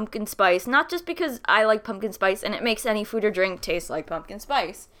 pumpkin spice. Not just because I like pumpkin spice and it makes any food or drink taste like pumpkin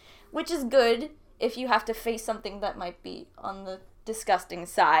spice, which is good if you have to face something that might be on the disgusting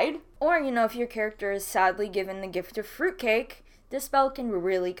side. Or, if your character is sadly given the gift of fruitcake, this spell can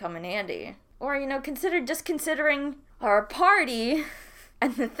really come in handy. Or, considering our party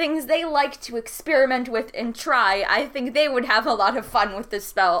and the things they like to experiment with and try, I think they would have a lot of fun with this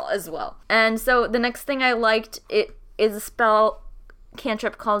spell as well. And so the next thing I liked, it is a spell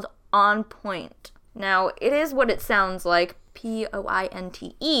cantrip called On Point. Now, it is what it sounds like,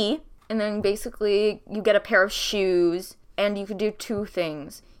 Pointe, and then basically you get a pair of shoes, and you could do two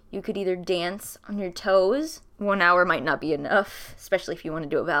things. You could either dance on your toes, 1 hour might not be enough, especially if you want to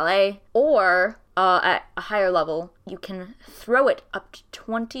do a ballet, or at a higher level, you can throw it up to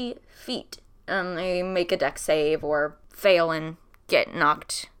 20 feet, and they make a dex save or fail and get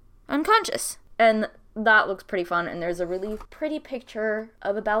knocked unconscious. And that looks pretty fun, and there's a really pretty picture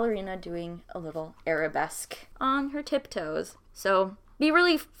of a ballerina doing a little arabesque on her tiptoes. So, be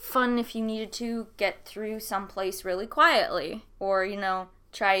really fun if you needed to get through someplace really quietly, or,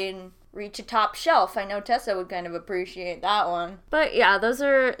 try and reach a top shelf. I know Tessa would kind of appreciate that one. But yeah, those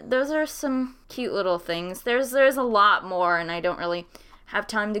are some cute little things. There's a lot more, and I don't really have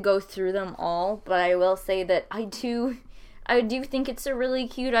time to go through them all, but I will say that I do think it's a really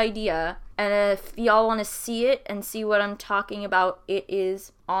cute idea. And if y'all want to see it and see what I'm talking about, it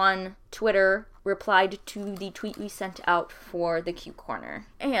is on Twitter, replied to the tweet we sent out for the Q Corner.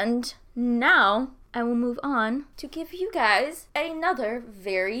 And now I will move on to give you guys another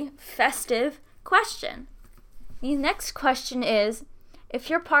very festive question. The next question is, if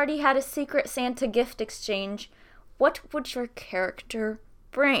your party had a secret Santa gift exchange, what would your character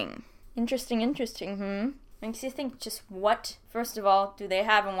bring? Interesting, Makes you think just what, first of all, do they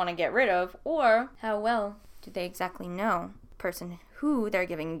have and want to get rid of, or how well do they exactly know the person who they're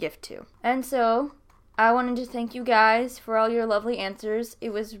giving a gift to. And so, I wanted to thank you guys for all your lovely answers. It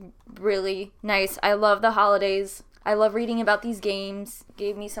was really nice. I love the holidays. I love reading about these games. It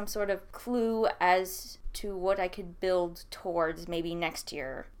gave me some sort of clue as to what I could build towards maybe next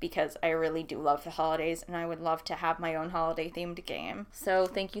year, because I really do love the holidays and I would love to have my own holiday themed game. So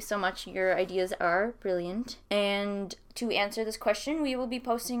thank you so much. Your ideas are brilliant. And to answer this question, we will be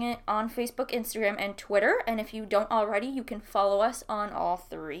posting it on Facebook, Instagram, and Twitter. And if you don't already, you can follow us on all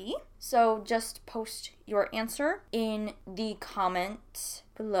three. So just post your answer in the comments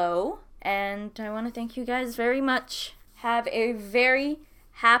below. And I want to thank you guys very much. Have a very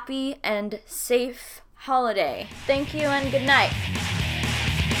happy and safe holiday. Thank you and good night.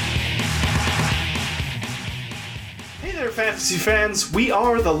 Hey there. there, fantasy fans. We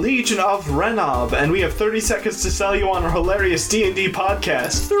are the Legion of Renob, and we have 30 seconds to sell you on our hilarious D&D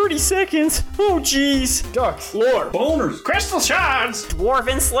podcast. 30 seconds? Oh, jeez. Ducks, lore, boners, Crystal shards, dwarf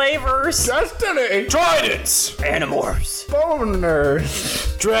enslavers, Destiny! tridents, animorphs,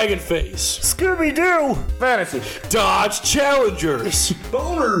 Boners! Dragon face! Scooby-Doo, Fantasy! Dodge Challengers!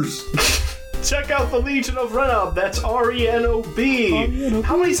 Boners! check out the Legion of Renob. That's RENOB.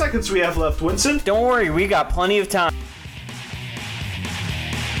 How many seconds do we have left, Winston? Don't worry, we got plenty of time.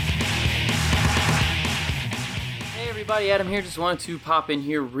 Hey everybody, Adam here. Just wanted to pop in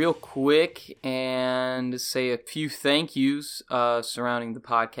here real quick and say a few thank yous surrounding the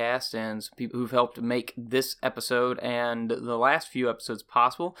podcast and some people who've helped make this episode and the last few episodes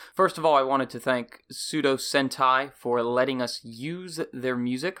possible. First of all, I wanted to thank Pseudo Sentai for letting us use their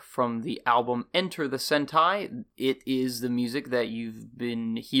music from the album Enter the Sentai. It is the music that you've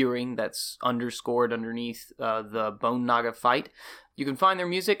been hearing that's underscored underneath the Bone Naga fight. You can find their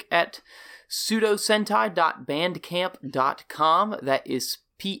music at pseudosentai.bandcamp.com. That is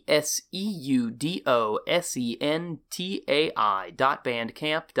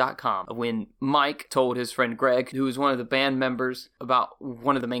pseudosentai.bandcamp.com. When Mike told his friend Greg, who is one of the band members, about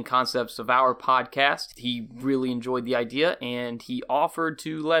one of the main concepts of our podcast, he really enjoyed the idea and he offered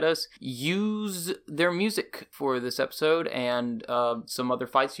to let us use their music for this episode and some other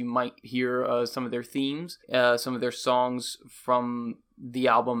fights. You might hear some of their themes, some of their songs from the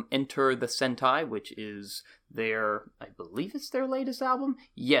album Enter the Sentai, which is I believe it's their latest album.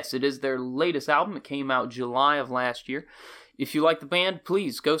 Yes, it is their latest album. It came out July of last year. If you like the band,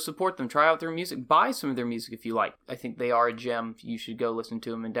 please go support them. Try out their music. Buy some of their music if you like. I think they are a gem. You should go listen to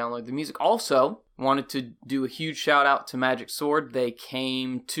them and download their music. Also, wanted to do a huge shout out to Magic Sword. They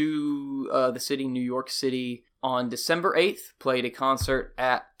came to the city, New York City, on December 8th, played a concert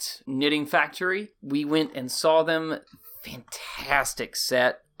at Knitting Factory. We went and saw them. Fantastic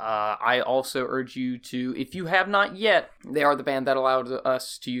set. I also urge you to, if you have not yet, they are the band that allowed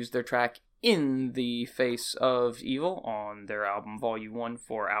us to use their track In the Face of Evil on their album Volume 1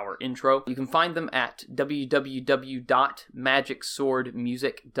 for our intro. You can find them at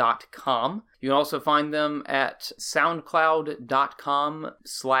www.magicswordmusic.com. You can also find them at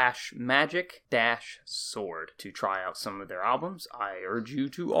soundcloud.com/magic-sword to try out some of their albums. I urge you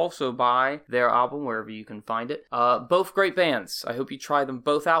to also buy their album wherever you can find it. Both great bands. I hope you try them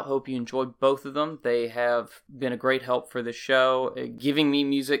both out. Hope you enjoy both of them. They have been a great help for the show, giving me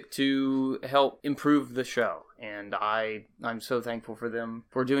music to help improve the show. And I'm so thankful for them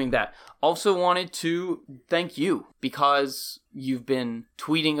for doing that. Also wanted to thank you because you've been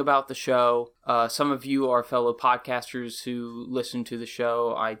tweeting about the show. Some of you are fellow podcasters who listen to the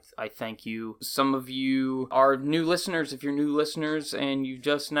show. I thank you. Some of you are new listeners. If you're new listeners and you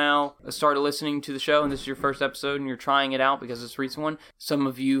just now started listening to the show and this is your first episode and you're trying it out because it's a recent one, some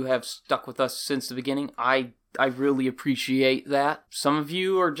of you have stuck with us since the beginning. I really appreciate that. Some of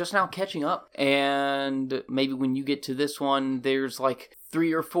you are just now catching up, and maybe when you get to this one, there's like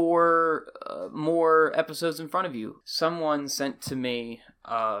 3 or 4 more episodes in front of you. Someone sent to me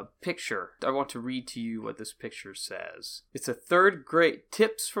a picture. I want to read to you what this picture says. It's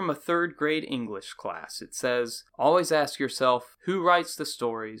tips from a 3rd grade English class. It says, always ask yourself, who writes the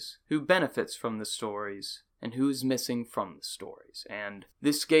stories, who benefits from the stories, and who is missing from the stories. And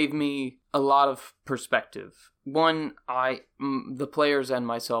this gave me a lot of perspective. One, the players and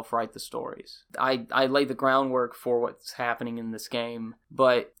myself write the stories. I lay the groundwork for what's happening in this game,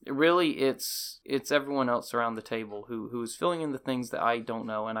 but really it's everyone else around the table who is filling in the things that I don't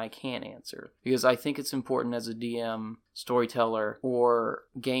know and I can't answer. Because I think it's important as a DM, storyteller, or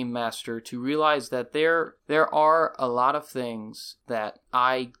game master to realize that there are a lot of things that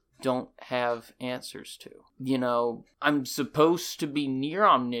I don't have answers to. You know, I'm supposed to be near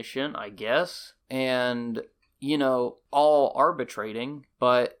omniscient, I guess, and, you know, all arbitrating,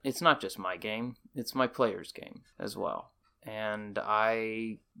 but it's not just my game, it's my player's game as well. And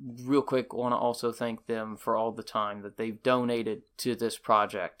I, real quick, want to also thank them for all the time that they've donated to this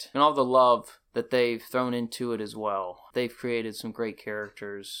project and all the love that they've thrown into it as well. They've created some great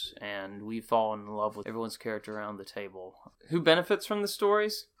characters, and we've fallen in love with everyone's character around the table. Who benefits from the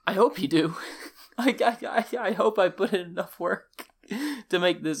stories? I hope you do. I hope I put in enough work to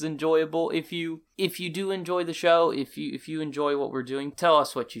make this enjoyable. If you do enjoy the show, if you enjoy what we're doing, tell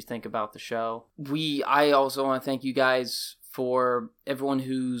us what you think about the show. I also want to thank you guys for everyone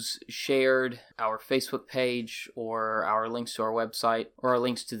who's shared our Facebook page or our links to our website or our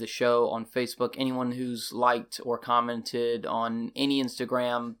links to the show on Facebook. Anyone who's liked or commented on any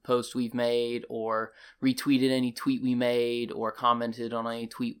Instagram post we've made or retweeted any tweet we made or commented on any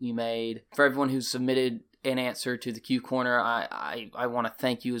tweet we made. For everyone who's submitted an answer to the Q Corner, I want to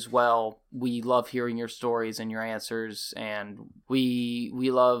thank you as well. We love hearing your stories and your answers, and we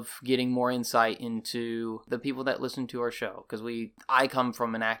love getting more insight into the people that listen to our show, because I come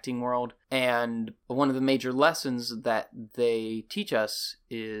from an acting world, and one of the major lessons that they teach us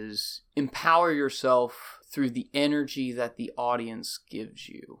is empower yourself through the energy that the audience gives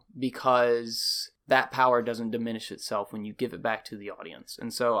you, because that power doesn't diminish itself when you give it back to the audience.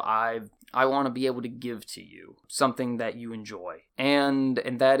 And so I want to be able to give to you something that you enjoy. And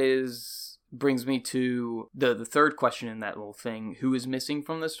that brings me to the third question in that little thing: who is missing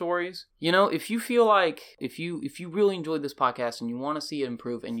from the stories? You know, if you feel like, if you really enjoyed this podcast and you want to see it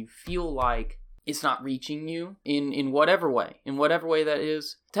improve, and you feel like it's not reaching you in whatever way that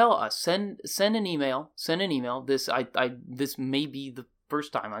is, tell us. Send an email. This may be the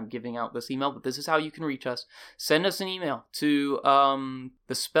first time I'm giving out this email, but this is how you can reach us. Send us an email to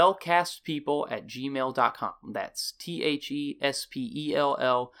thespellcastpeople@gmail.com. That's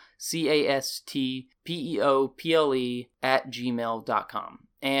THESPELLCASTPEOPLE@gmail.com.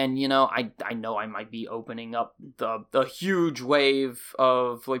 And, you know, I know I might be opening up the huge wave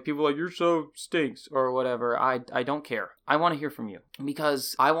of, like, people like, you're so stinks, or whatever. I don't care. I want to hear from you,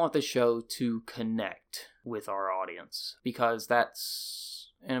 because I want the show to connect with our audience, because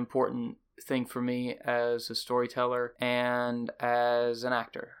that's an important thing for me as a storyteller and as an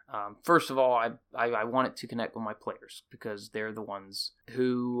actor. First of all, I want it to connect with my players, because they're the ones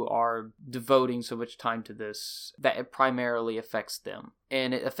who are devoting so much time to this that it primarily affects them.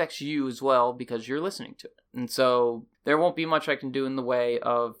 And it affects you as well, because you're listening to it. And so there won't be much I can do in the way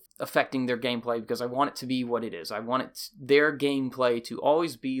of affecting their gameplay, because I want it to be what it is. I want their gameplay to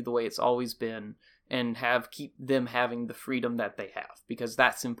always be the way it's always been, and keep them having the freedom that they have, because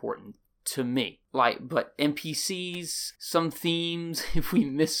that's important to me. But NPCs, some themes, if we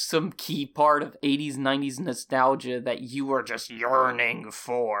miss some key part of 80s, 90s nostalgia that you are just yearning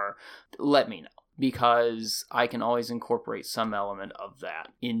for, let me know, because I can always incorporate some element of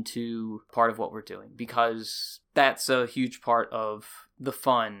that into part of what we're doing, because that's a huge part of the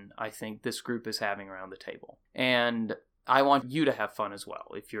fun I think this group is having around the table. And I want you to have fun as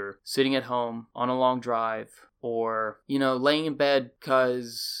well. If you're sitting at home on a long drive, or, you know, laying in bed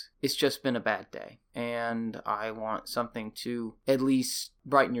because it's just been a bad day, and I want something to at least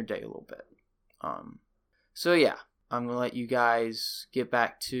brighten your day a little bit. So yeah, I'm going to let you guys get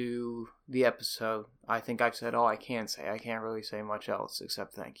back to the episode. I think I've said all I can say. I can't really say much else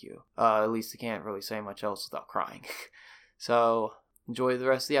except thank you. At least I can't really say much else without crying. So enjoy the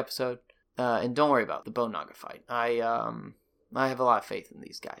rest of the episode. And don't worry about the Bonaga fight. I have a lot of faith in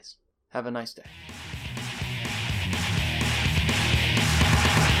these guys. Have a nice day.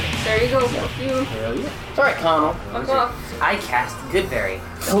 There you go. You. Hell yeah. It's alright, Connell. Fuck off. I cast Goodberry.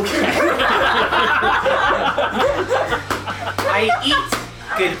 Okay. I eat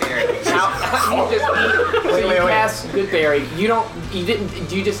Goodberry. Now, you just eat. So you cast Goodberry.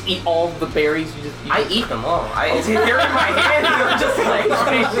 Do you just eat all the berries? I eat them all. They're in my hand. They're just like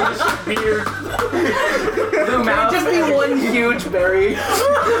weird. Can it just be one huge berry?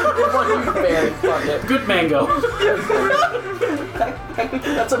 One huge berry. Fuck it. Good mango.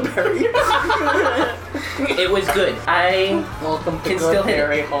 That's a berry. It was good. I can still hit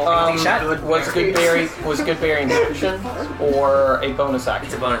it. Was Goodberry an action or a bonus action?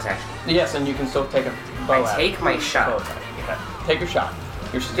 It's a bonus action. Yes, and you can still take a bow I take my shot. Okay. Take your shot.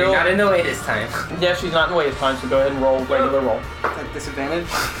 You're not in the way this time. Yeah, she's not in the way this time, so go ahead and roll regular roll. Is that disadvantage?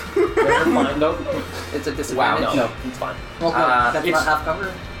 You're fine, though. It's a disadvantage. No, it's fine. Well, that's not half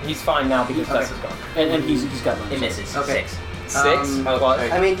cover? He's fine now because Tess is gone. And he's got one. It misses. Okay. 6. 6?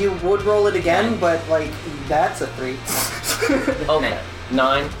 I mean, you would roll it again, but, like, that's a 3. Okay.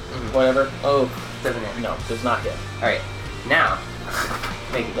 9, whatever. Oh, doesn't it? No, does not hit. Alright, now.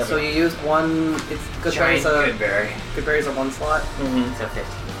 Make it so you used one. It's Goodberry's Goodberry's a 1 slot. Mm-hmm. So 15.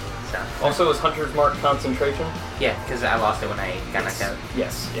 So. Also, is Hunter's Mark concentration? Yeah, because I lost it when I got knocked out.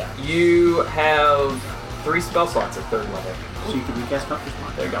 Yes, yeah. You have 3 spell slots at 3rd level. So you can recast Hunter's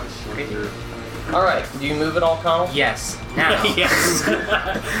Mark. There you go. Alright, do you move it all, Connell? Yes. Now. Yes.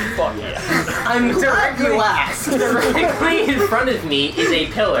 Fuck yes. I'm glad you asked. Directly in front of me is a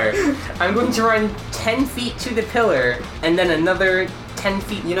pillar. I'm going to run 10 feet to the pillar, and then another 10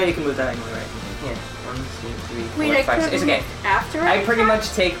 feet. You know you can move diagonally, right? Yeah. 1, 2, 3, 4, Wait, 5, 6. It's okay. After I pretty much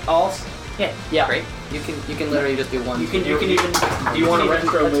take all. Yeah. Great. You can literally just do one. You can even. Do you want to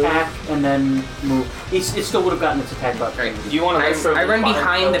retro attack and then move? It still would have gotten its attack buff. Great. Do you want to retro? I run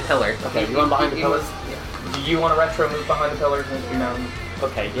behind the pillar. Okay. You run behind the pillar. Yeah. Do you want to retro move behind the pillar since you're now?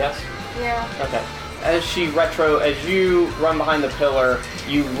 Okay. Yes. Yeah. Okay. as you run behind the pillar,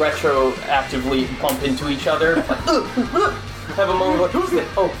 you retroactively bump into each other. Like, have a moment like, who's this?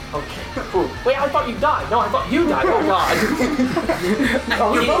 Oh, okay. Cool. Wait, I thought you died. No, I thought you died. Oh god.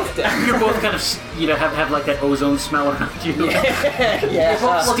 You're both dead. You're both kind of, have like that ozone smell around you. Yeah. You're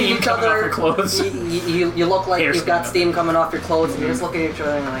both looking steam at each coming other. off your clothes. You look like Hair you've got steam. steam coming off your clothes, and you're just looking at each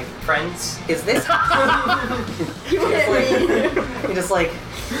other and like, Friends? is this? You hit me. You're just like,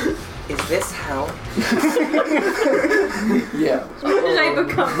 is this hell? Yeah. When did I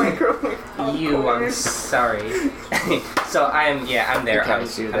become microwave? You, I'm sorry. So I'm there. Okay, I'm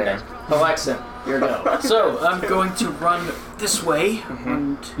so you're I'm there. done. Alexa, your go. So I'm going to run this way.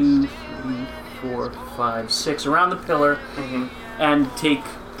 1, 2, 3, 4, 5, 6 around the pillar, and take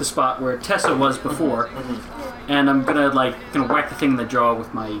the spot where Tessa was before. And I'm gonna whack the thing in the jaw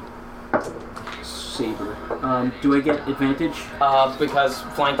with my saber. Do I get advantage? Because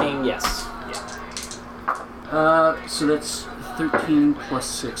flanking, yes. So that's 13 plus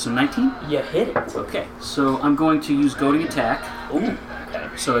 6, so 19? You hit it. Okay, so I'm going to use goading attack. Ooh. Okay.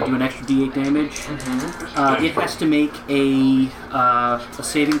 So I do an extra d8 damage. It has to make a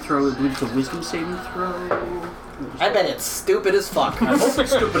saving throw. I believe it's a wisdom saving throw. I bet it's stupid as fuck. I hope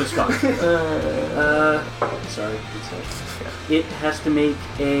it's stupid as fuck. Sorry. It has to make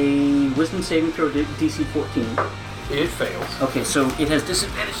a wisdom saving throw DC 14. It fails. Okay, so it has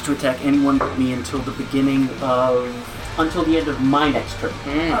disadvantage to attack anyone but me until the end of my next turn.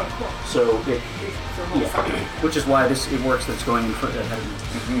 Oh, cool. So which is why it works. That's going in front ahead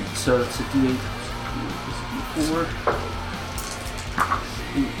of me. So it's a D8, D4,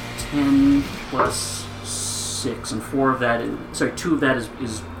 10 plus 6, and 2 of that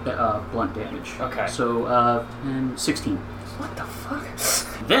is blunt damage. Okay. So and 16. What the fuck?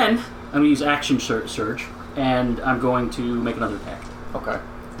 Then I'm going to use action surge, and I'm going to make another attack. Okay.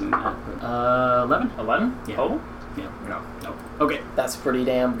 11. 11? Yeah. Total? Yeah. No. Okay. That's pretty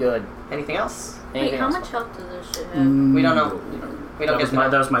damn good. Anything else? Wait, how else? much health does this shit have? We don't know. We don't That get was to my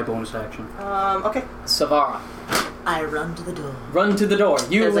know. that was my bonus action. Okay. Savara, I run to the door. run to the door.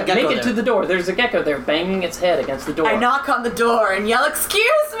 You There's a make gecko it there. to the door. There's a gecko there banging its head against the door. I knock on the door and yell,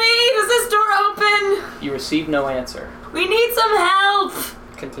 "Excuse me, does this door open? You receive no answer. We need some help!"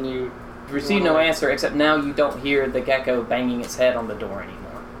 Continue. You receive no answer, except now you don't hear the gecko banging its head on the door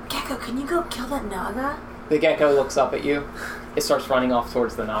anymore. Gecko, can you go kill that Naga? The gecko looks up at you. It starts running off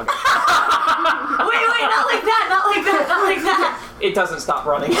towards the Naga. Wait, not like that! It doesn't stop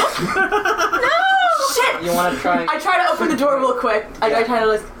running. No! Shit! You want to try? I try to open the door real quick. I try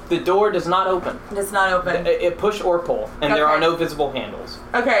to The door does not open. It's not open. It push or pull, and there Okay. are no visible handles.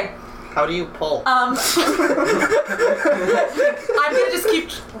 Okay. How do you pull? I'm gonna just keep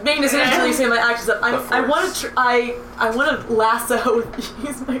making decisions until you say my actions up. I want to. I want to lasso.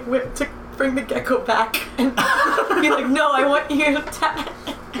 Use my whip to bring the gecko back and be like, no, I want you to attack.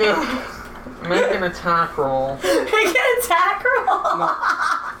 Make an attack roll. Make an attack roll. No.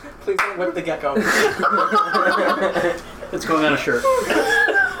 Please don't whip the gecko. It's going on a shirt.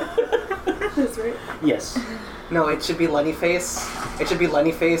 That's right. Yes. No, it should be Lenny face. It should be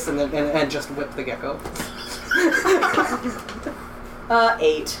Lenny face, and then and just whip the gecko.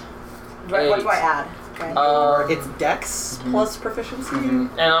 8. What do I add? Okay. It's Dex plus proficiency. And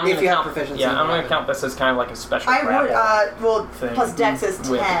I'm If gonna you have count, proficiency. Yeah, I'm going to count this as kind of like a special I grapple. would. thing. Plus Dex is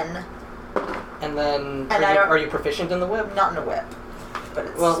Whip. 10. And then, And I don't- are you proficient in the whip? Not in a whip. But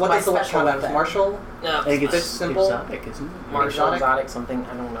it's Well, what my does the whip special count as? weapon. Martial? No, I think it's This symbol? exotic, isn't it? martial, exotic? exotic, something,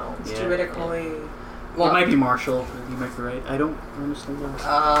 I don't know. It's Yeah. druidically. It might be martial. You might be right. I don't honestly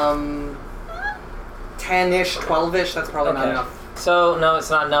know. 10-ish, 12-ish, that's probably not Okay. enough. So, no, it's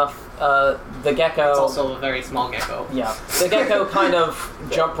not enough. The gecko... It's also a very small gecko. Yeah, the gecko kind of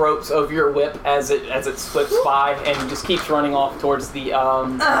jump ropes over your whip as it slips by and just keeps running off towards the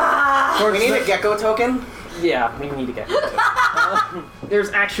We need a gecko token? Yeah, we need a gecko.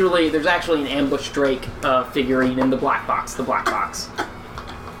 There's actually an ambush drake figurine in the black box. The black box.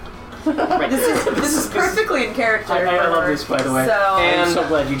 Right. This is perfectly in character. I love this, by the way. So, And I'm so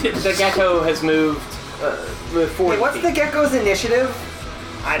glad you did. the gecko has moved with 40 Hey, what's feet. the gecko's initiative?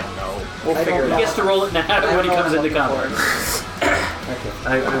 I don't know. We'll I figure don't it know. He out. gets to roll it now when he know comes what into I'm combat. Okay.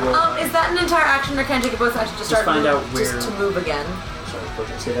 I will. is that an entire action, or can I take a bonus action to start find out just where- to move again? Sorry,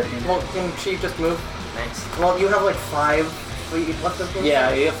 okay, say that again. Well, can she just move? Nice. Well, you have like 5 feet left of movement?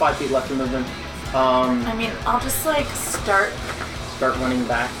 Yeah, you have 5 feet left of movement. I mean, I'll just start. Start running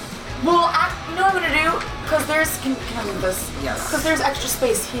back. Well, you know what I'm gonna do? Because there's can I move this? Yes. Because there's extra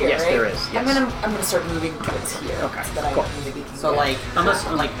space here, Yes, right? there is, I'm yes. gonna start moving towards here. Okay, So that I cool. maybe can So get- like Unless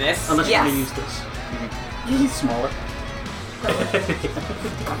this? Unless Yes. you're gonna use this. He's smaller.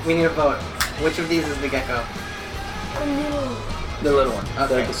 We need a vote. Which of these is the gecko? The little one.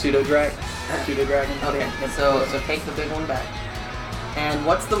 Okay. The pseudo dragon. Okay, so take the big one back. And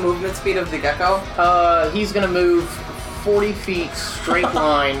what's the movement speed of the gecko? He's gonna move 40 feet straight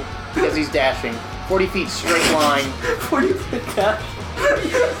line because he's dashing. 40 feet straight line. 40 feet dash.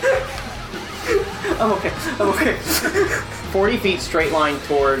 I'm okay. 40 feet straight line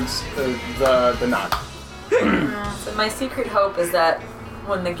towards the knot. So my secret hope is that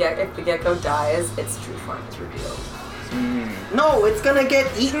when if the gecko dies, its true form is revealed. No, it's gonna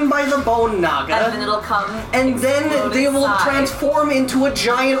get eaten by the bone naga. And then it'll come. And then they will inside. transform into a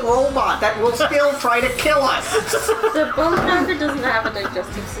giant robot that will still try to kill us. The bonaga doesn't have a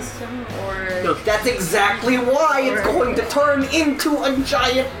digestive system, or That's exactly why it's going to turn into a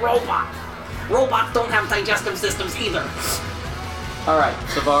giant robot. Robots don't have digestive systems either. Alright,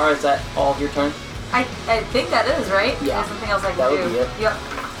 Savara, is that all of your turn? I think that is, right? Yeah. There's something else I can That do. would be it. Yep.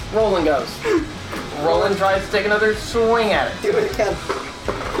 Roland goes. Roland tries to take another swing at it. Do it again.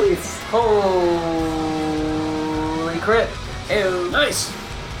 Please. Holy crit. Ew. Nice.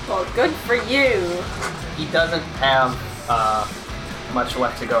 well, good for you. He doesn't have much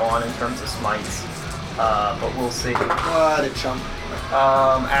left to go on in terms of smites. But we'll see. What a chump.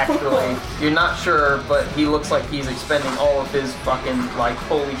 Actually, you're not sure, but he looks like he's expending all of his fucking, like,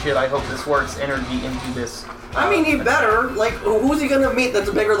 holy shit, I hope this works, energy into this. I mean, he better. Like, who's he gonna meet that's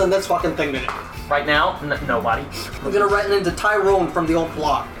bigger than this fucking thing today? Right now, nobody. We're gonna run into Tyrone from the old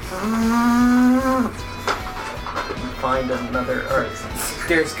block. Find another. Alright.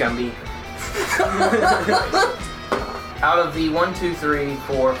 There's Gumby. Out of the 1, 2, 3,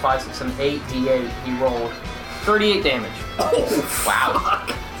 4, 5, 6, 7, 8 D8, he rolled 38 damage. Wow.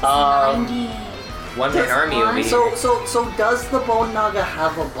 90. One man army over here. So does the bone naga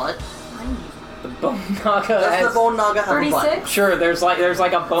have a butt? The bone naga Does has. the bone naga have a butt? 36? Sure, there's like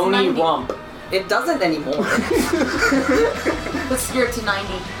a bony 90. rump. It doesn't anymore. Let's steer it to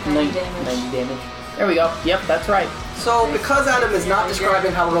 90. 90 damage. 90 damage. There we go. Yep, that's right. So because Adam is not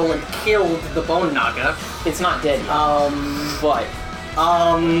describing how Roland killed the bone naga, It's not dead yet. But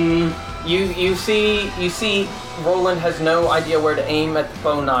you see Roland has no idea where to aim at the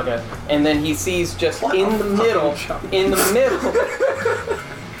bone naga, and then he sees just in the middle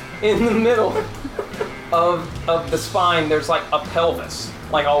of the spine there's like a pelvis,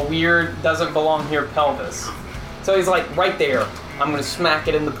 like a weird doesn't belong here pelvis. So he's like, right there, I'm gonna smack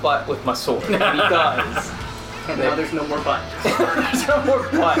it in the butt with my sword. And he does. and now there's no more butt. There's no more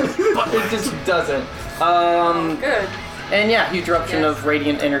butt. It just doesn't. Good. And yeah, huge eruption of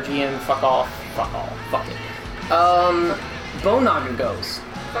radiant energy and fuck it. Bonaga goes.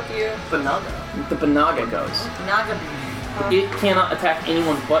 Fuck you. Banaga. The Bonaga goes. Naga. It cannot attack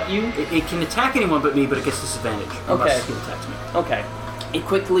anyone but you. It can attack anyone but me, but it gets disadvantage. Okay. Unless it attacks me. Okay. It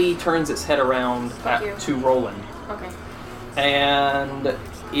quickly turns its head around you. to Roland. Okay. And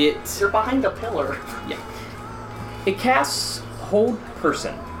it You're behind a pillar. it casts Hold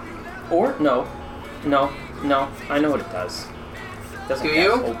Person. Or no. I know what it does. It doesn't Do cast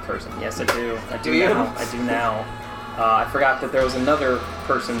you? Hold Person. Yes, I do. I do Do you? now. I do now. I forgot that there was another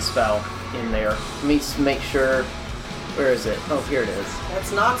person spell in there. Let me make sure. Where is it? Oh, here it is.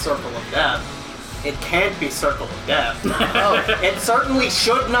 That's not Circle of Death. It can't be Circle of Death. Oh, It certainly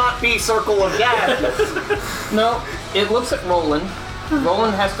should not be Circle of Death. no. It looks at Roland.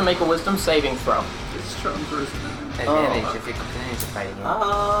 Roland has to make a Wisdom saving throw. It's strong person. Advantage if you're continuing to fight again.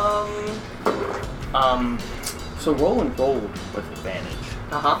 So Roland rolled with advantage.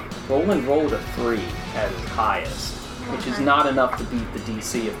 Roland rolled a 3 at his highest, which is not enough to beat the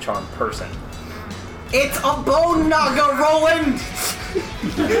DC of Charmed Person. It's a bone naga, Roland!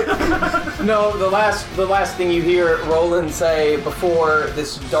 No, the last thing you hear Roland say before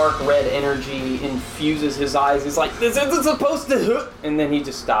this dark red energy infuses his eyes is like, "This isn't supposed to," and then he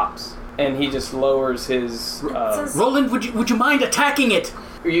just stops and he just lowers his. Roland, would you mind attacking it?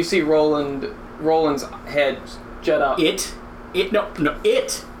 You see Roland's head jut up. It.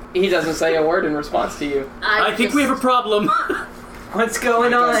 He doesn't say a word in response to you. I think we have a problem. What's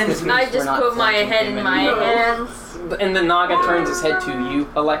going on? I just put my head in my hands. And the Naga turns his head to you,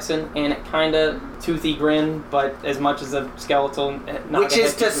 Alexin, and it kind of toothy grin, but as much as a skeletal Naga Which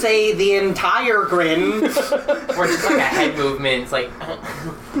is head to say the entire grin. Or just like a head movement. It's like. Like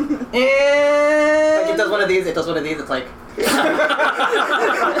it does one of these, it's like...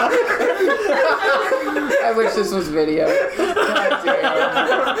 I wish this was video. God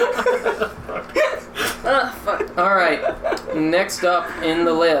damn. Ugh, fuck. Alright, next up in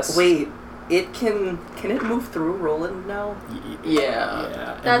the list. Wait, It can it move through Roland now?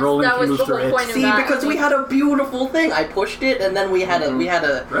 Yeah. That And Roland was can move the through whole it. point of See, that. because we had a beautiful thing. I pushed it, and then we had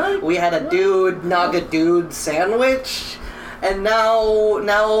a dude Naga dude sandwich, and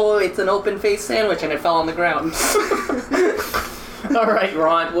now it's an open face sandwich, and it fell on the ground. All right,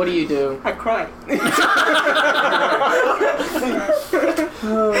 Ron, what do you do? I cried.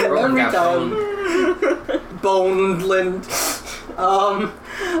 Roland Every got time. Boneland. I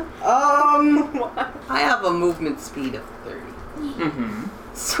have a movement speed of 30. Mm-hmm.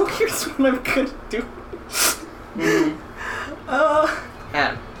 So here's what I'm gonna do.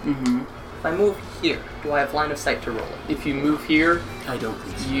 And if I move here, do I have line of sight to roll it? If you move here, I don't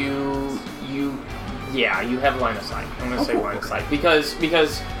think so. you have line of sight. I'm gonna say line of sight because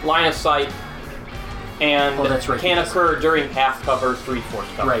line of sight and that's right, can because- occur during path cover, 3/4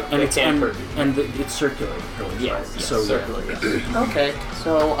 cover. Right, and it can occur. it's circular. Yes, so circular. yeah. Okay,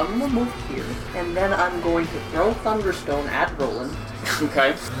 so I'm gonna move here, and then I'm going to throw Thunderstone at Roland.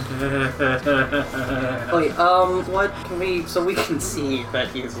 Okay. Wait, what can we... So we can see that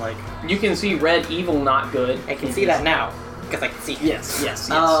he's like... You can see red, evil, not good. I can see that now, because I can see him. Yes.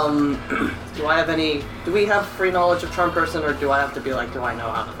 Do I have any... Do we have free knowledge of Charm Person, or do I have to be like, do I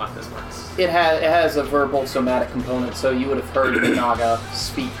know how the fuck this works? It has a verbal somatic component, so you would have heard the Naga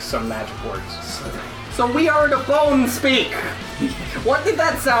speak some magic words. So we are the Bone Speak! What did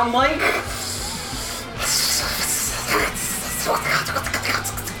that sound like?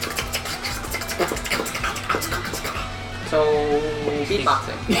 So...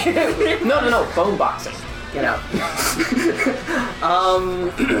 beatboxing. No, bone boxing. Get out.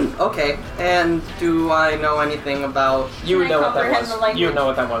 Okay. And do I know anything about... You would Can I know what that comprehend the was. language? You would know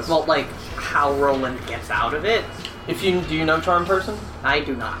what that was. Well, like, how Roland gets out of it? do you know Charm Person? I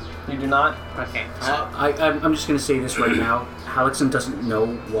do not. You do not? Okay. I'm just going to say this right now. Halixon doesn't know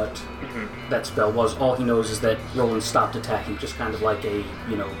what that spell was. All he knows is that Roland stopped attacking, just kind of like a,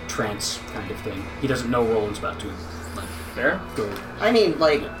 trance kind of thing. He doesn't know Roland's about to, Fair. go. I mean,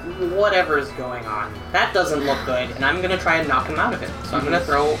 like, whatever's going on. That doesn't look good, and I'm gonna try and knock him out of it. So I'm gonna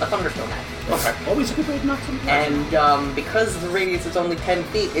throw a Thunderstone at him. Okay. Always a good way to knock something out. And because the radius is only 10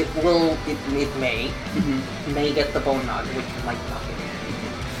 feet, it may get the Bone Nog, which might knock it.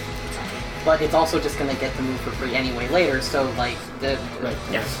 But it's also just gonna get to move for free anyway later, so like Right.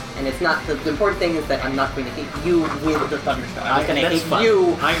 Yes. and it's not the important thing is that I'm not going to hit you with the Thunderstone. I'm going to That's hit fine.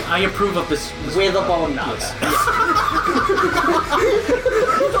 you I approve of this with a Bone Nog. Yes.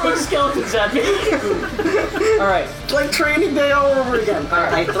 Throwing skeletons at me. Alright. Like Training Day all over again.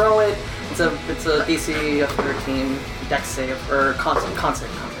 I throw it. It's a DC of 13 Dex save or constant.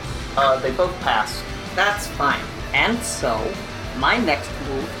 They both pass. That's fine. And so my next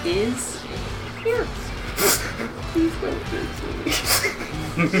move is here. Please don't hurt me.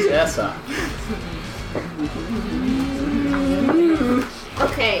 Yes,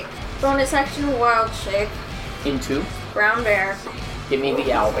 Okay, bonus action Wild Shape, Into. Brown Bear. Give me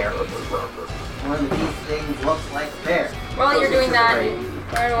the owl bear. One of these things looks like bear. While you're doing that,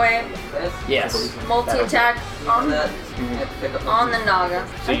 right away, This. Yes. multi-attack on That. the Naga.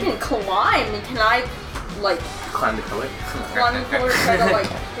 I can climb. Can I, like, Climb the pillar. climb the pillar, try to, like,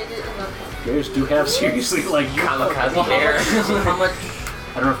 hit it in the... Bears do have seriously Kamikaze bear. How much?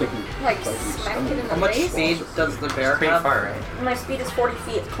 I don't know if they can. Like, smack it in the How much face? speed does the bear Pretty have? far, right? My speed is 40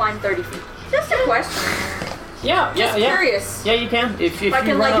 feet, climb 30 feet. Just a question. Yeah. Curious. Yeah, you can. If If I you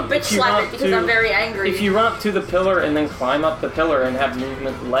can, run like, up, bitch if you slap run it up because to, I'm very angry. If you run up to the pillar and then climb up the pillar and have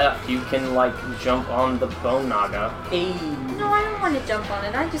movement left, you can like jump on the Bone Naga. No, I don't want to jump on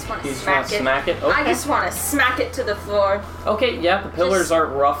it. I just want to You just want smack to it. smack it? Okay. I just want to smack it to the floor. Okay, yeah, the pillars Just- are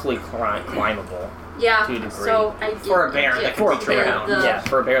roughly climbable. Yeah. To a degree. So I did For a bear that get can reach around. Yeah,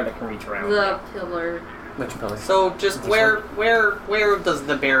 for a bear that can reach around. the pillar. Which pillar? So just where does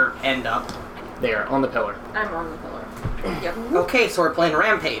the bear end up? There, on the pillar. I'm on the pillar. Yep. Okay, so we're playing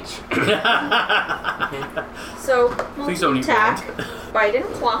Rampage. So Please don't eat attack, bite and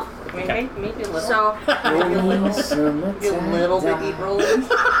claw. Maybe a little. So Maybe a little bit eat Roland.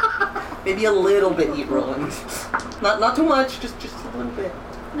 Maybe a little bit eat Roland. Not too much, just a little bit.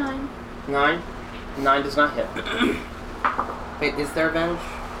 9. 9. 9 does not hit. Wait, is there advantage?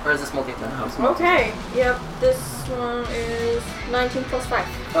 Or is this multi-attack? Okay. Yep. This one is 19 plus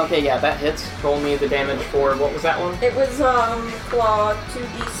 5. Okay, yeah, that hits. Roll me the damage for, what was that one? It was claw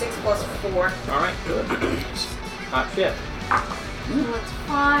 2d6 plus 4. Alright, good. Hot shit. So it's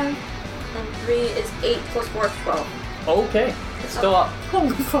 5, and 3 is 8 plus 4 is 12. Okay, it's still up. Holy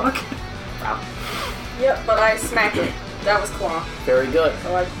fuck. Wow. Yep, but I smacked it. That was claw. Very good.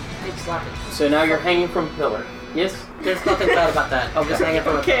 So I did slap it. So now you're hanging from pillar. Yes? There's nothing bad about that. Okay. Just hanging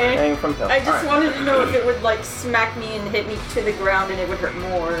from a Okay. Hanging from pillar. I just Alright. wanted to know if it would like smack me and hit me to the ground and it would hurt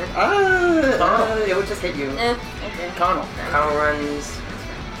more. It would just hit you. Okay. Connell. Kyle runs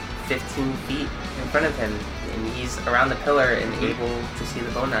 15 feet in front of him, and he's around the pillar and able to see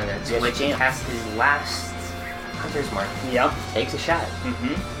the BONAGAS, Yes, which you he can. casts his last hunter's mark. Yep. Takes a shot.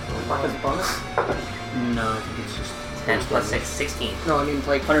 Mark as a bonus? No, I think it's just 10 plus 6, 16. No, I mean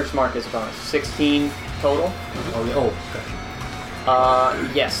like Hunter's mark is a bonus. 16 total. Oh, yeah. Oh,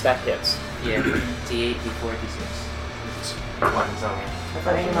 gotcha. Yes, that hits. Yeah, D8, D4, D6. One's only. That's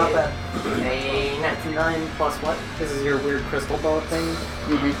actually not bad. A 9. It's 9 plus what? This is your weird crystal ball thing.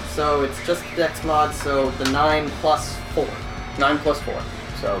 Mm-hmm. So it's just Dex mod, so the 9 plus 4. 9 plus 4,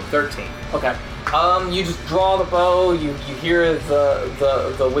 so 13. Okay. You just draw the bow. You hear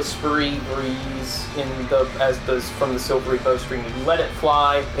the whispery breeze from the silvery bowstring. You let it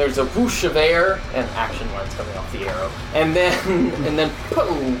fly. There's a whoosh of air and action lines coming off the arrow, and then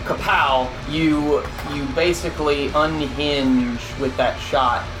boom, kapow! You basically unhinge with that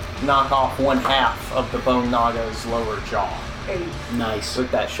shot, knock off 1/2 of the BONAGA's lower jaw. Nice.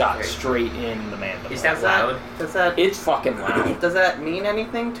 With that shot straight in the mandible. Is that loud? Does that It's fucking loud. does that mean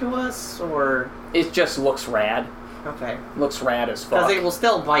anything to us, or It just looks rad. okay? Looks rad as fuck. Because it will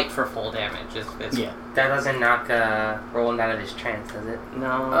still bite for full damage. It's Yeah. That doesn't knock Roland out of his trance, does it?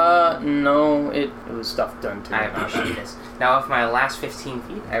 No. No, it was stuff done to I it. appreciate this. Now, with my last 15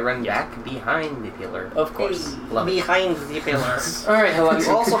 feet, I run back behind the pillar. Of course. Love it. Behind the pillar. Alright,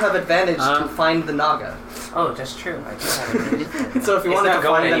 You also have advantage to find the Naga. Oh, that's true. I do have it. So if you It's wanted not to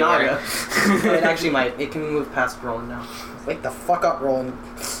find going the anywhere. Naga, it actually might. It can move past Roland now. Wake the fuck up, Roland.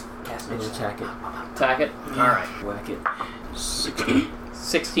 I'm gonna attack it. Attack it. Alright. Whack it. 16.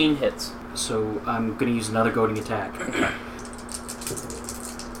 16 hits. So I'm gonna use another goading attack.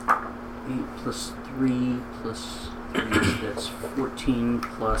 8 plus 3 plus 3, that's 14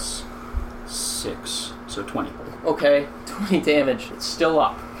 plus 6, so 20. Okay, 20 damage. It's still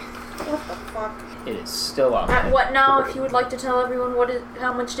up. What the fuck? It is still up. At what now? If you would like to tell everyone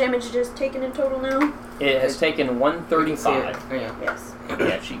how much damage it has taken in total now? It has taken 135. Oh, yeah. Yes.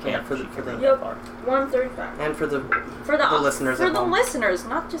 Yeah, she can't. For the- she for the- can't Yep. that far. 135. And for the For the listeners For at the home. listeners,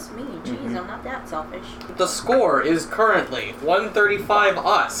 not just me. Jeez, I'm not that selfish. The score is currently 135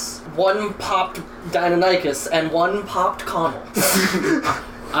 us, 1 popped Deinonychus, and 1 popped Connell.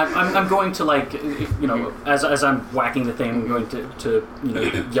 I'm going to, like, you know, as I'm whacking the thing, I'm going to you know,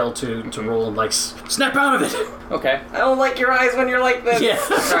 yell to Roland, like, snap out of it! Okay. I don't like your eyes when you're like this. Yeah.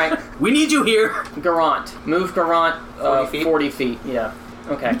 Alright. We need you here! Garant. Move Garant 40 feet? 40 feet. Yeah.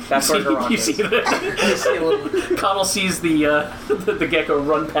 Okay, that's where Garant you is. see that? Connell sees the gecko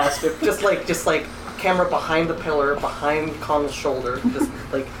run past him. Just like camera behind the pillar, behind Connell's shoulder, just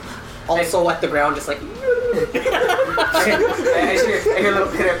like also at the ground, just like. I hear a little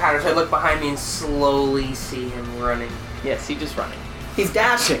pitter patter, so I look behind me and slowly see him running. Yes, he's just running. He's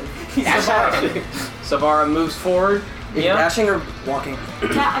dashing. Dashing. Savara moves forward. Is he dashing or walking?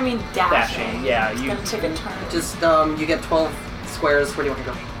 Dashing. Dashing. Yeah, It's you. gonna take a turn. Just you get 12 squares. Where do you want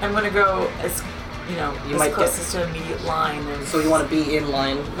to go? I'm gonna go as You as might closest to immediate line. And So you want to be in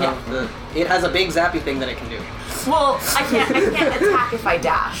line of the. It has a big zappy thing that it can do. well, I can't attack if I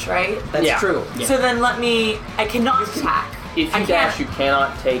dash, right? That's Yeah. true. So then I cannot attack. If I you can't. dash, you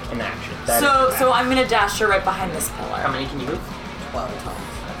cannot take an action. That is So I'm gonna dash her right behind this How pillar. many can you move? 12.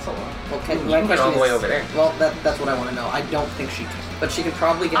 That's a lot. Well, You my can get question all the way is- over there. Well, that's what I want to know. I don't think she can, but she can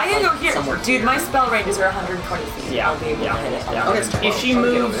probably get. I can go up here, somewhere. dude. My spell ranges are 120 feet. Yeah, I'll be able yeah, to hit it. yeah. Okay. If she I'll get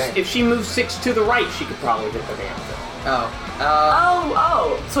over moves, there. if she moves 6 to the right, she could probably hit the damn thing.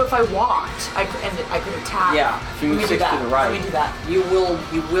 Oh. So if I walked, I could attack. Yeah. If you Let move me do 6 to that. the right, Let me do that. You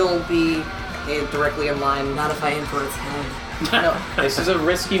will be directly in line. Not if I aim for its head. No, this is a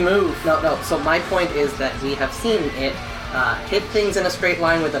risky move. no. So my point is that we have seen it hit things in a straight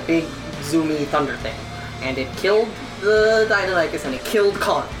line with a big zoomy thunder thing, and it killed the Deinonychus and it killed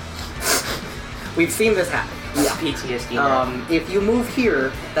Con. We've seen this happen. Yeah. PTSD. now. If you move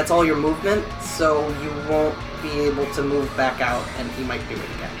here, that's all your movement, so you won't be able to move back out, and he might do it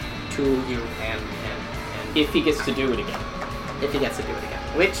again to you and If he gets to do it again. if he gets to do it again.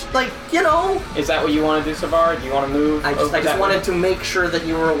 Which, like, you know, Is that what you want to do, Savara? Do you want to move? I over just that wanted way? to make sure that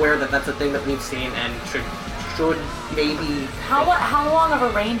you were aware that that's a thing that we've seen and should maybe How long of a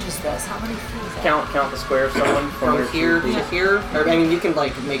range is this? How many feet is that? count the square of someone from your here feet. to here. Or, I mean, you can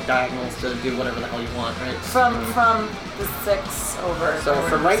like make diagonals to do whatever the hell you want, right? From the 6 over. So over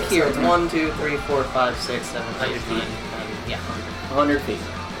from right 6 here, it's over. 1, 2, 3, 4, 5, 6, 7, 8, 9, 10. Yeah. 100 feet.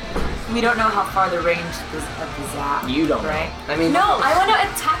 We don't know how far the range is of the zap. You don't. Right? I mean, No, I want to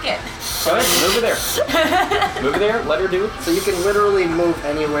attack it. Go ahead, move her there. Move her there, let her do it. So you can literally move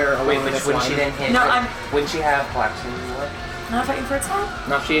anywhere along Wait, this wouldn't line. she then hit? No, I'm Wouldn't she have collapsing what? not fighting for its head.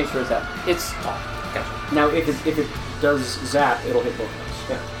 No, she aims for his head. It's tall. Gotcha. Now, if it does zap, it'll hit both of us.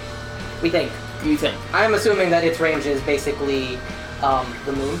 Yeah. We think. You think? I'm assuming that its range is basically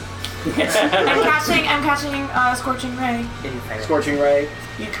the moon. I'm catching Scorching Ray. In fire. Scorching Ray.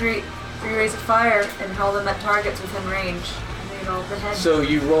 You create 3 rays of fire and hurl them at targets within range. And they roll the head. So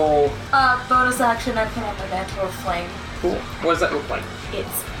you roll. Bonus action, I put on my mantle of flame. Cool. What does that look like?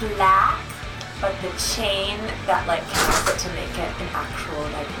 It's black, but the chain that connects it to make it an actual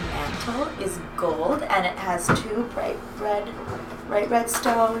mantle is gold, and it has 2 bright red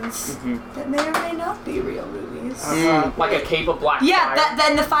stones that may or may not be real rubies. Like a cape of black Yeah, fire.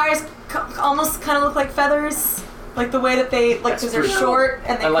 then the fires almost kind of look like feathers, like the way that they because they're pretty short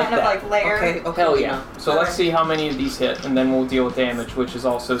and they I like kind of that. layer. Okay. Hell yeah. So let's see how many of these hit, and then we'll deal with damage, which is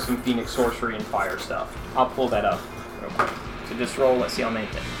also some Phoenix sorcery and fire stuff. I'll pull that up real quick. So just roll, let's see how many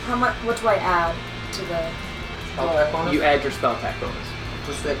hit. How much? What do I add to the? You add your spell attack bonus.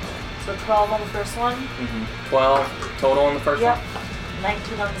 What's that? So 12 on the first one. 12 total on the first Yep.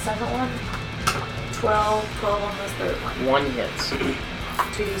 19 on the second one. 12 on the third one. one. 1 hits.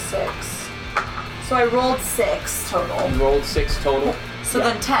 2d6. So I rolled 6 total. You rolled 6 total. So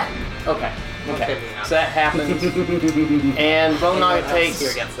then 10. Okay. Okay. So that happens. And Bonaga takes Here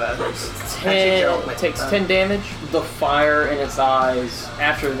against that. 10 damage. The fire in its eyes.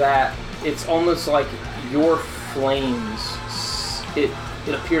 After that, it's almost like your flames.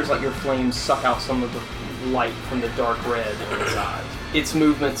 It appears like your flames suck out some of the light from the dark red in its eyes. Its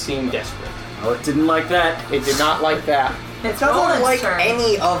movement seemed desperate. Oh, it didn't like that. It did not like that. It's Doesn't Roland's like turn.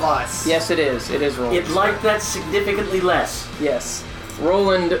 any of us. Yes, it is. It is Roland. It liked that significantly less. Yes.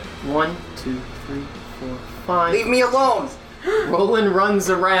 Roland. 1, 2, 3, 4, 5. Leave me alone. Roland runs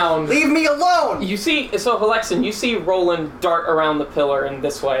around. Leave me alone. You see, so Alexin, you see Roland dart around the pillar in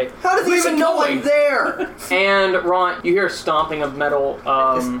this way. How does he Where's even it know going? I'm there? And Ron, you hear stomping of metal,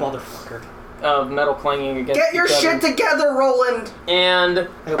 This motherfucker. of metal clanging against Get your each other. shit together, Roland. And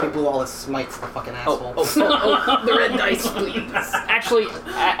I hope he blew all his smites, the fucking asshole. the red dice, please.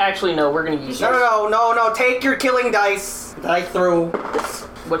 Actually, no. We're gonna use. No. Take your killing dice. Die through.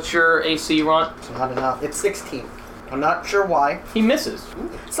 What's your AC, Ron? Not enough. It's 16. I'm not sure why. He misses.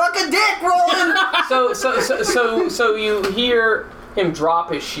 Suck a dick, Roland. So you hear him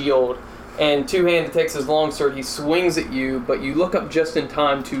drop his shield, and two-handed takes his longsword. He swings at you, but you look up just in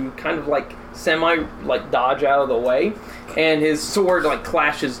time to kind of dodge out of the way, and his sword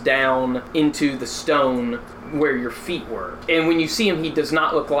clashes down into the stone where your feet were. And when you see him, he does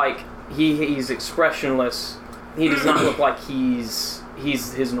not look like he's expressionless. He does not look like he's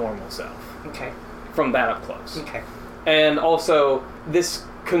his normal self. Okay. From that up close. Okay. And also, this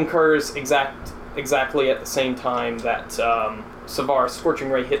concurs exactly at the same time that Savara's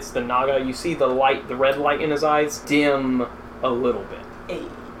Scorching Ray hits the Naga. You see the red light in his eyes, dim a little bit.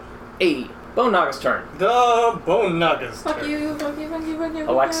 80. Bonaga's turn. The Bonaga's Fuck you.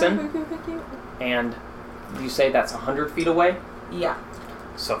 Alexin? And you say that's 100 feet away? Yeah.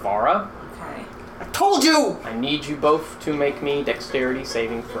 Savara? Okay. I told you! I need you both to make me dexterity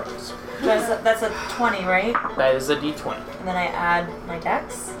saving throws. That's a 20, right? That is a d20. And then I add my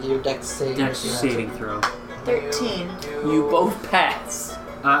dex. Your dex saving. Dex saving throw. 13. You both pass.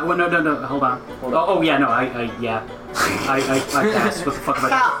 Well, no, hold on. Oh, yeah, no, I passed. What the fuck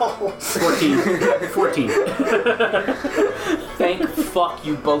about Ow! 14. Thank fuck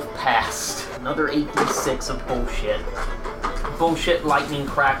you both passed. Another 8d6 of bullshit. Bullshit lightning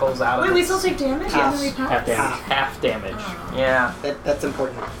crackles out of Wait, it. we still take damage? Half. And then we pass? Half damage. Half damage. Yeah. That's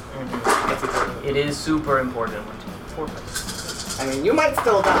important. That's important. It is super important. I mean, you might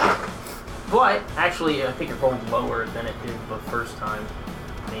still die. But, actually, I think it rolled lower than it did the first time.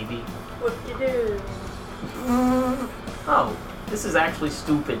 Maybe. What you do? Oh, this is actually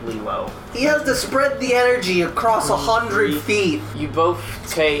stupidly low. He has to spread the energy across 100 feet. You both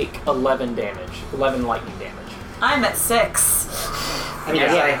take 11 damage. 11 lightning damage. I'm at 6. I mean,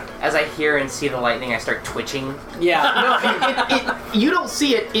 As I hear and see the lightning, I start twitching. Yeah, no, you don't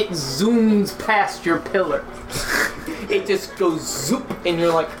see it. It zooms past your pillar. It just goes zoop, and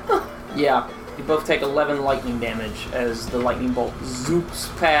you're like, huh. Yeah. You both take 11 lightning damage as the lightning bolt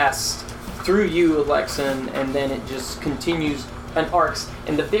zoops past through you, Alexin, and then it just continues and arcs,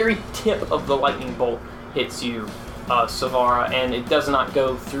 and the very tip of the lightning bolt hits you, Savara, and it does not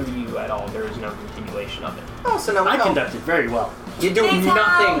go through you at all. There is no continuation of it. Oh, so now we I know. conducted very well. You do Thanks,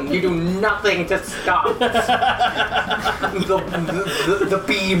 nothing. Hal. You do nothing to stop the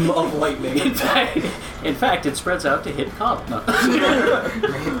beam of lightning. In fact, it spreads out to hit Colin. No.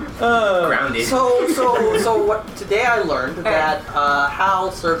 Grounded. So what? Today I learned that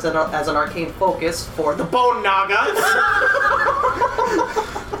Hal serves as an arcane focus for the BONAGAS.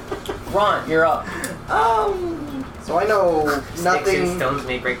 Ron, you're up. So I know Sticks and nothing. stones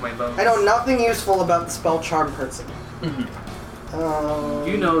may break my bones. I know nothing useful about the spell charm person.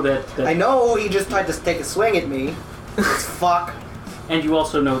 You know that I know he just tried to take a swing at me. Fuck. and you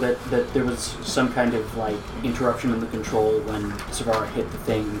also know that there was some kind of like interruption in the control when Savara hit the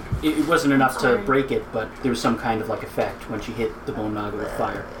thing. It wasn't enough to break it, but there was some kind of like effect when she hit the bone naga with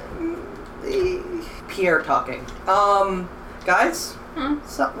fire. Pierre talking. Guys?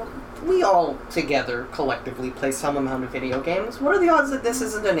 So, we all together collectively play some amount of video games. What are the odds that this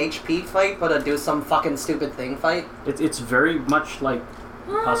isn't an HP fight, but a do some fucking stupid thing fight? It's very much like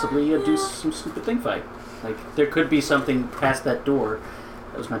possibly a do some stupid thing fight. Like, there could be something past that door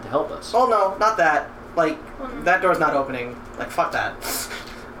that was meant to help us. Oh no, not that. Like, that door's not opening. Like, fuck that.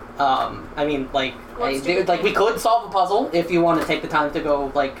 I mean, like, we could solve a puzzle if you want to take the time to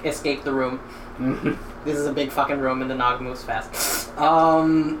go, like, escape the room. This is a big fucking room and the Nog moves fast.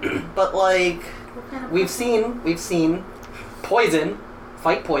 But, like, we've seen poison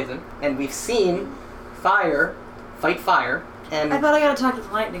fight poison, and we've seen fire fight fire. And I thought I got attacked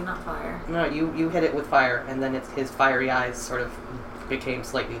with lightning, not fire. no, you hit it with fire, and then his fiery eyes sort of became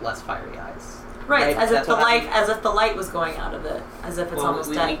slightly less fiery eyes. Right, as if That's the light was going out of it, as if it's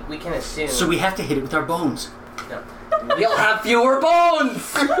almost dead. We can assume. So we have to hit it with our bones. No. You'll have fewer bones.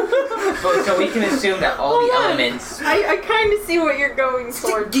 So we can assume that all the elements. I kind of see what you're going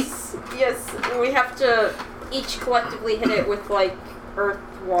towards. Yes, we have to each collectively hit it with, like, earth,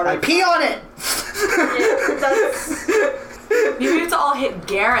 water. I pee on it. Yeah, that's... Maybe we have to all hit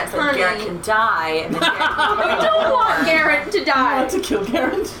Garrett so that Garrett can die. And then I don't want Garrett to die. To kill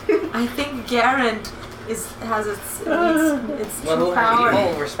Garrett. I think Garrett has its true Well, power.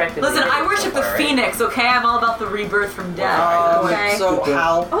 people respectively. Listen, I worship the right? Phoenix, okay? I'm all about the rebirth from death. Okay. So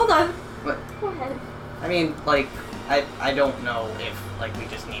how? Hold on. What? Go ahead. I mean, like, I don't know if, like, we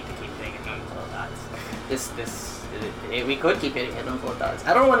just need to keep hitting it until it dies. We could keep hitting it until it dies.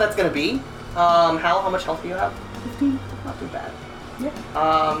 I don't know when that's gonna be. Hal, how much health do you have? 15. Not too bad. Yeah.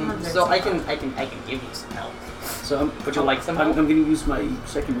 So I can give you some health. So Would you like some I'm help? going to use my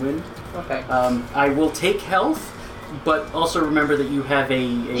second wind. Okay. I will take health, but also remember that you have a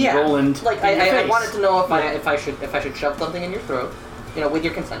Roland. Like in your I face. wanted to know if I should shove something in your throat, with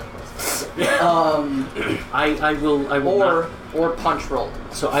your consent, of course. I will or punch roll.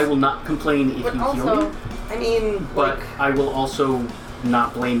 So I will not complain if But you also, heal me, I mean, but like, I will also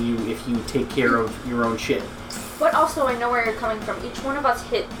not blame you if you take care of your own shit. but also, I know where you're coming from. Each one of us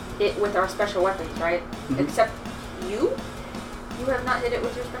hit it with our special weapons, right? Mhm. Except you? You have not hit it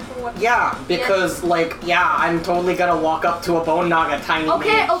with your special weapon? yeah, because I'm totally gonna walk up to a bone naga tiny.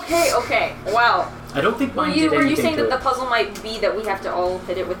 Okay, man. okay. Wow. I don't think Were mine you did anything saying to that it. the puzzle might be that we have to all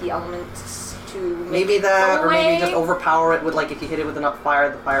hit it with the elements to Maybe make that, it go or maybe away? just overpower it with, like, if you hit it with enough fire,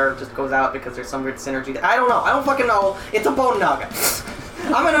 the fire just goes out because there's some weird synergy. I don't know. I don't fucking know. It's a bone naga.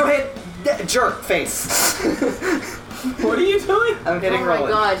 I'm gonna hit jerk face. What are you doing? I'm hitting Oh my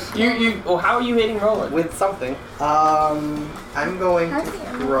Roland. god. Well, how are you hitting Roland? With something. I'm going Has to the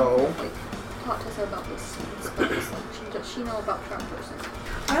Emerald, throw. like, taught Tessa about this spells? Like, does she know about charm person?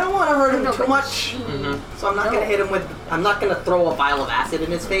 I don't want to hurt him No, too but much, she- so I'm not gonna hit him with. I'm not gonna throw a vial of acid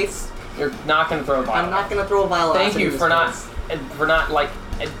in his face. You're not gonna throw a vial. I'm not gonna throw a vial of Thank acid you in his for not face. like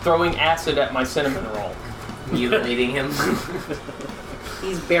throwing acid at my cinnamon roll. Mutilating him.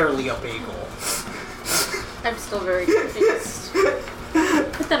 He's barely a bagel. I'm still very confused.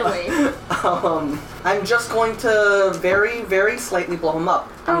 Put that away. I'm just going to very, very slightly blow him up.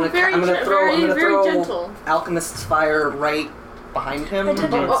 I'm very gonna very throw gentle. Alchemist's fire right behind him.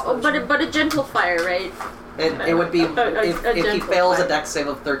 But a gentle fire, right? It would be if he gentle fails fire. a dex save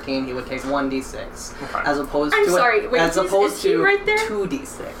of 13, he would take 1d6, Okay. as opposed I'm to sorry, wait, as is opposed he to right there?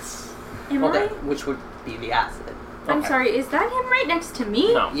 2d6, Am I? which would be the acid. I'm Okay. sorry, is that him right next to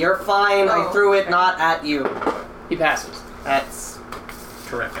me? No, You're fine. I Oh, threw it okay. not at you. he passes. That's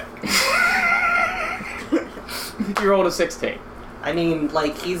terrific. You rolled a 16. I mean,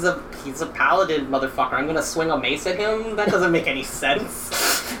 like, he's a paladin, motherfucker. I'm gonna swing a mace at him? That doesn't make any sense.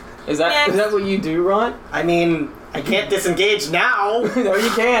 Is that what you do, Ron? I mean, I can't disengage now. No, you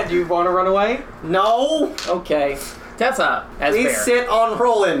can't. Do you want to run away? No. Okay. Tessa, as Please bear. sit on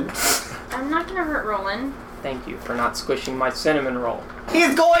Roland. I'm not gonna hurt Roland. Thank you for not squishing my cinnamon roll.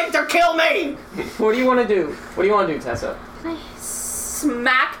 He's going to kill me. What do you want to do? What do you want to do, Tessa? Can I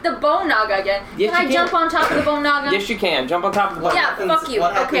smack the bone naga again? Yes, can I you jump can. on top of the bone naga? Yes, you can. Jump on top of the bone. Yeah, fuck you.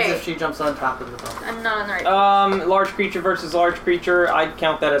 What happens Okay. if she jumps on top of the bone? I'm not on the right. Large creature versus large creature. I'd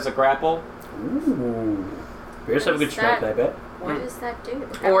count that as a grapple. Ooh. Bears have a good strike, I bet. What does that do?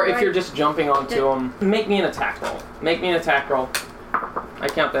 Or if you're just jumping onto them, make me an attack roll. Make me an attack roll. I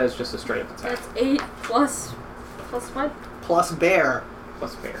count that as just a straight up attack. That's 8 plus what? Plus bear.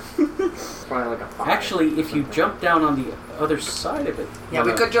 Plus bear. Probably like a 5. Actually, if you jump down on the other side of it. Yeah,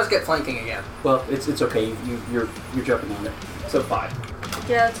 we could just get flanking again. Well, it's okay. You're jumping on it. So 5.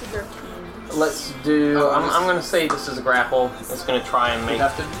 Yeah, it's a 13. Let's do. I'm gonna say this is a grapple. It's gonna try and make.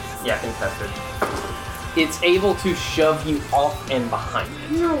 Contested? Yeah, contested. It's able to shove you off and behind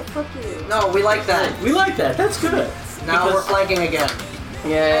it. No, fuck you. No, we like that. We like that. That's good. Now we're flanking again.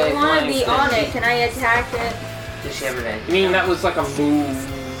 Yeah. I want to be on it. Can I attack it? Does she have revenge? I mean, that was like a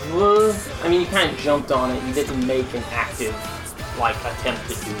move. I mean, you kind of jumped on it. You didn't make an active, like, attempt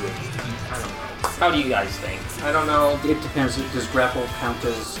to do it. I don't know. How do you guys think? I don't know. It depends. Does grapple count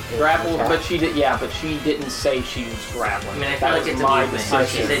as a Grapple, attack? but she did. Yeah, but she didn't say she was grappling. I mean, I that feel like was it's a my movement. She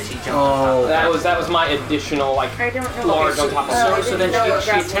decision. said she jumped on top of That was my additional like I don't know. large on top of I So didn't know then what she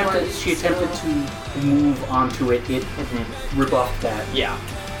grapple attempted. was. She attempted to move onto it. It rebuffed that. Yeah.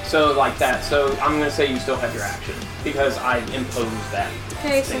 So like that. So I'm gonna say you still have your action because I imposed that.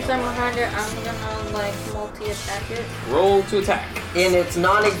 Okay, since I'm behind it, I'm gonna like multi-attack it. Roll to attack. In its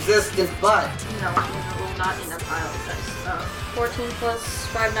non-existent butt. No, well, not in a pile of dice. 14 plus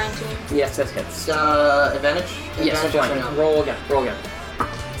 5, 19. Yes, that hits. Advantage? Yes, Advantage, fine. yes or no? Roll again. Roll again.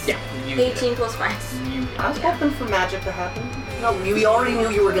 Yeah. You 18 plus 5. You. I was hoping for magic to happen. No, we already knew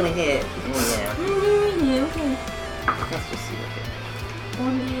you were gonna hit. Yeah. Okay. Let's just see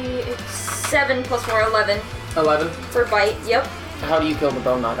what it 7 plus 4, 11. 11. For bite, yep. How do you kill the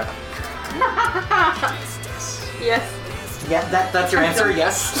bone naga? Yes. Yeah, that's your answer,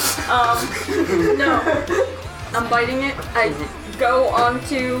 yes. No. I'm biting it. I go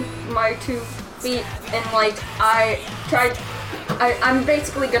onto my 2 feet and like I'm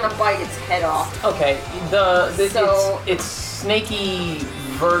basically gonna bite its head off. Okay. So- it's snaky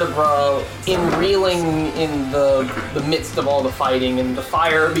vertebra reeling in the midst of all the fighting and the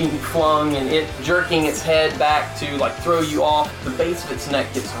fire being flung and it jerking its head back to like throw you off. The base of its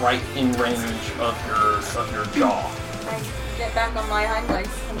neck gets right in range of your jaw. I get back on my hind legs.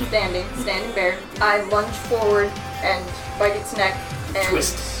 I'm standing bear. I lunge forward and bite its neck and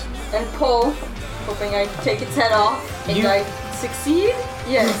Twist. and pull, hoping I take its head off. And I succeed?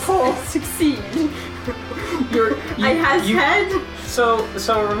 Yes, I succeed. I has head. So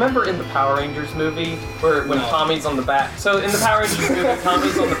remember in the Power Rangers movie when Tommy's on the back. So in the Power Rangers movie,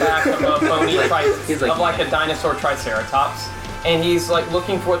 Tommy's on the back of a bony a dinosaur triceratops, and he's like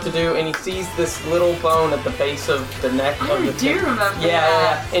looking for what to do, and he sees this little bone at the base of the neck of the do remember yeah,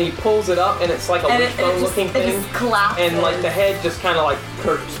 that. and he pulls it up, and it's like a wishbone looking It thing, just collapses. and like the head just kind of like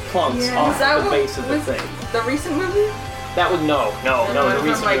plumps off Is that the what base of the was thing. The recent movie? That was no, the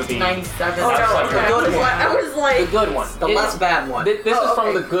recent like movie. 97. Oh, That's no, like okay. the good one. I was like, The good one. The less bad one. This is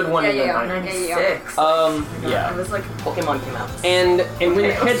from the good one in the 90s. 96. Yeah. It was like Pokemon came out. And when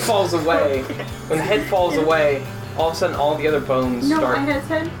the head falls away, all of a sudden all the other bones no, start. I has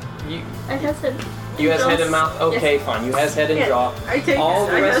head. You I has head. has head and mouth. Okay, fine. You has head and Yes. jaw. I take All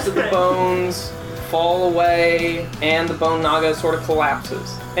it. the I rest has of the head. bones fall away, and the bone naga sort of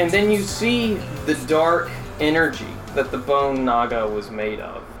collapses. And then you see the dark energy that the bone naga was made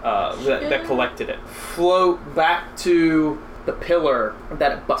of, that collected it, float back to the pillar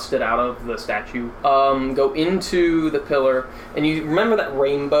that it busted out of the statue, go into the pillar, and you remember that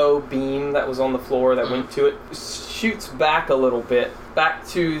rainbow beam that was on the floor that went to it? Shoots back a little bit, back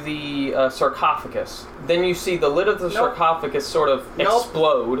to the sarcophagus. Then you see the lid of the sarcophagus sort of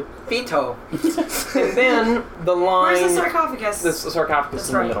explode. Fito. And then the line... Where's the sarcophagus? The sarcophagus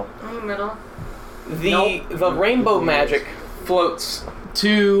in the middle. In the middle. The rainbow magic floats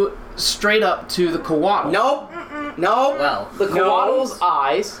Straight up to the coatl. Nope. No. Well, the coatl's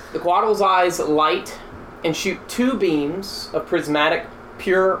eyes. The coatl's eyes light and shoot 2 beams of prismatic,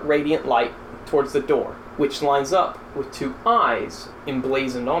 pure, radiant light towards the door, which lines up with 2 eyes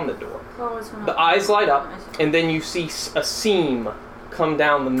emblazoned on the door. The eyes light up, and then you see a seam come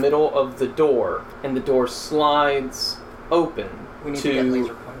down the middle of the door, and the door slides open We need to get laser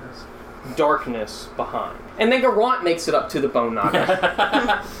to pointers. darkness behind. And then Garant makes it up to the bone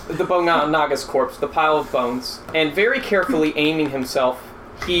naga. The bone naga's corpse, the pile of bones, and very carefully aiming himself,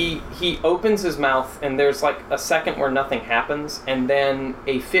 He opens his mouth, and there's like a second where nothing happens, and then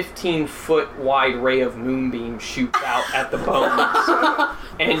a 15-foot wide ray of moonbeam shoots out at the bones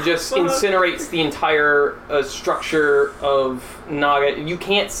and just incinerates the entire structure of Naga. You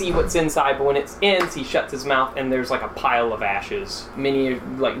can't see what's inside, but when it ends, he shuts his mouth, and there's like a pile of ashes, many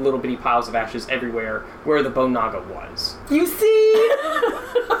like little bitty piles of ashes everywhere where the Bone Naga was. You see?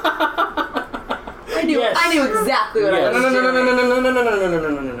 I knew exactly what I was doing.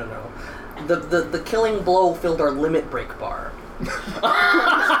 No. The killing blow filled our limit break bar.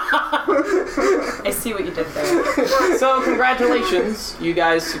 I see what you did there. So congratulations, you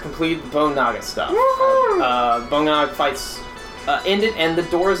guys completed the Bone Naga stuff. Bone Naga fights ended, and the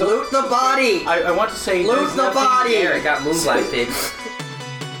doors Loot the body! I want to say Loot the body! It got moonlighted.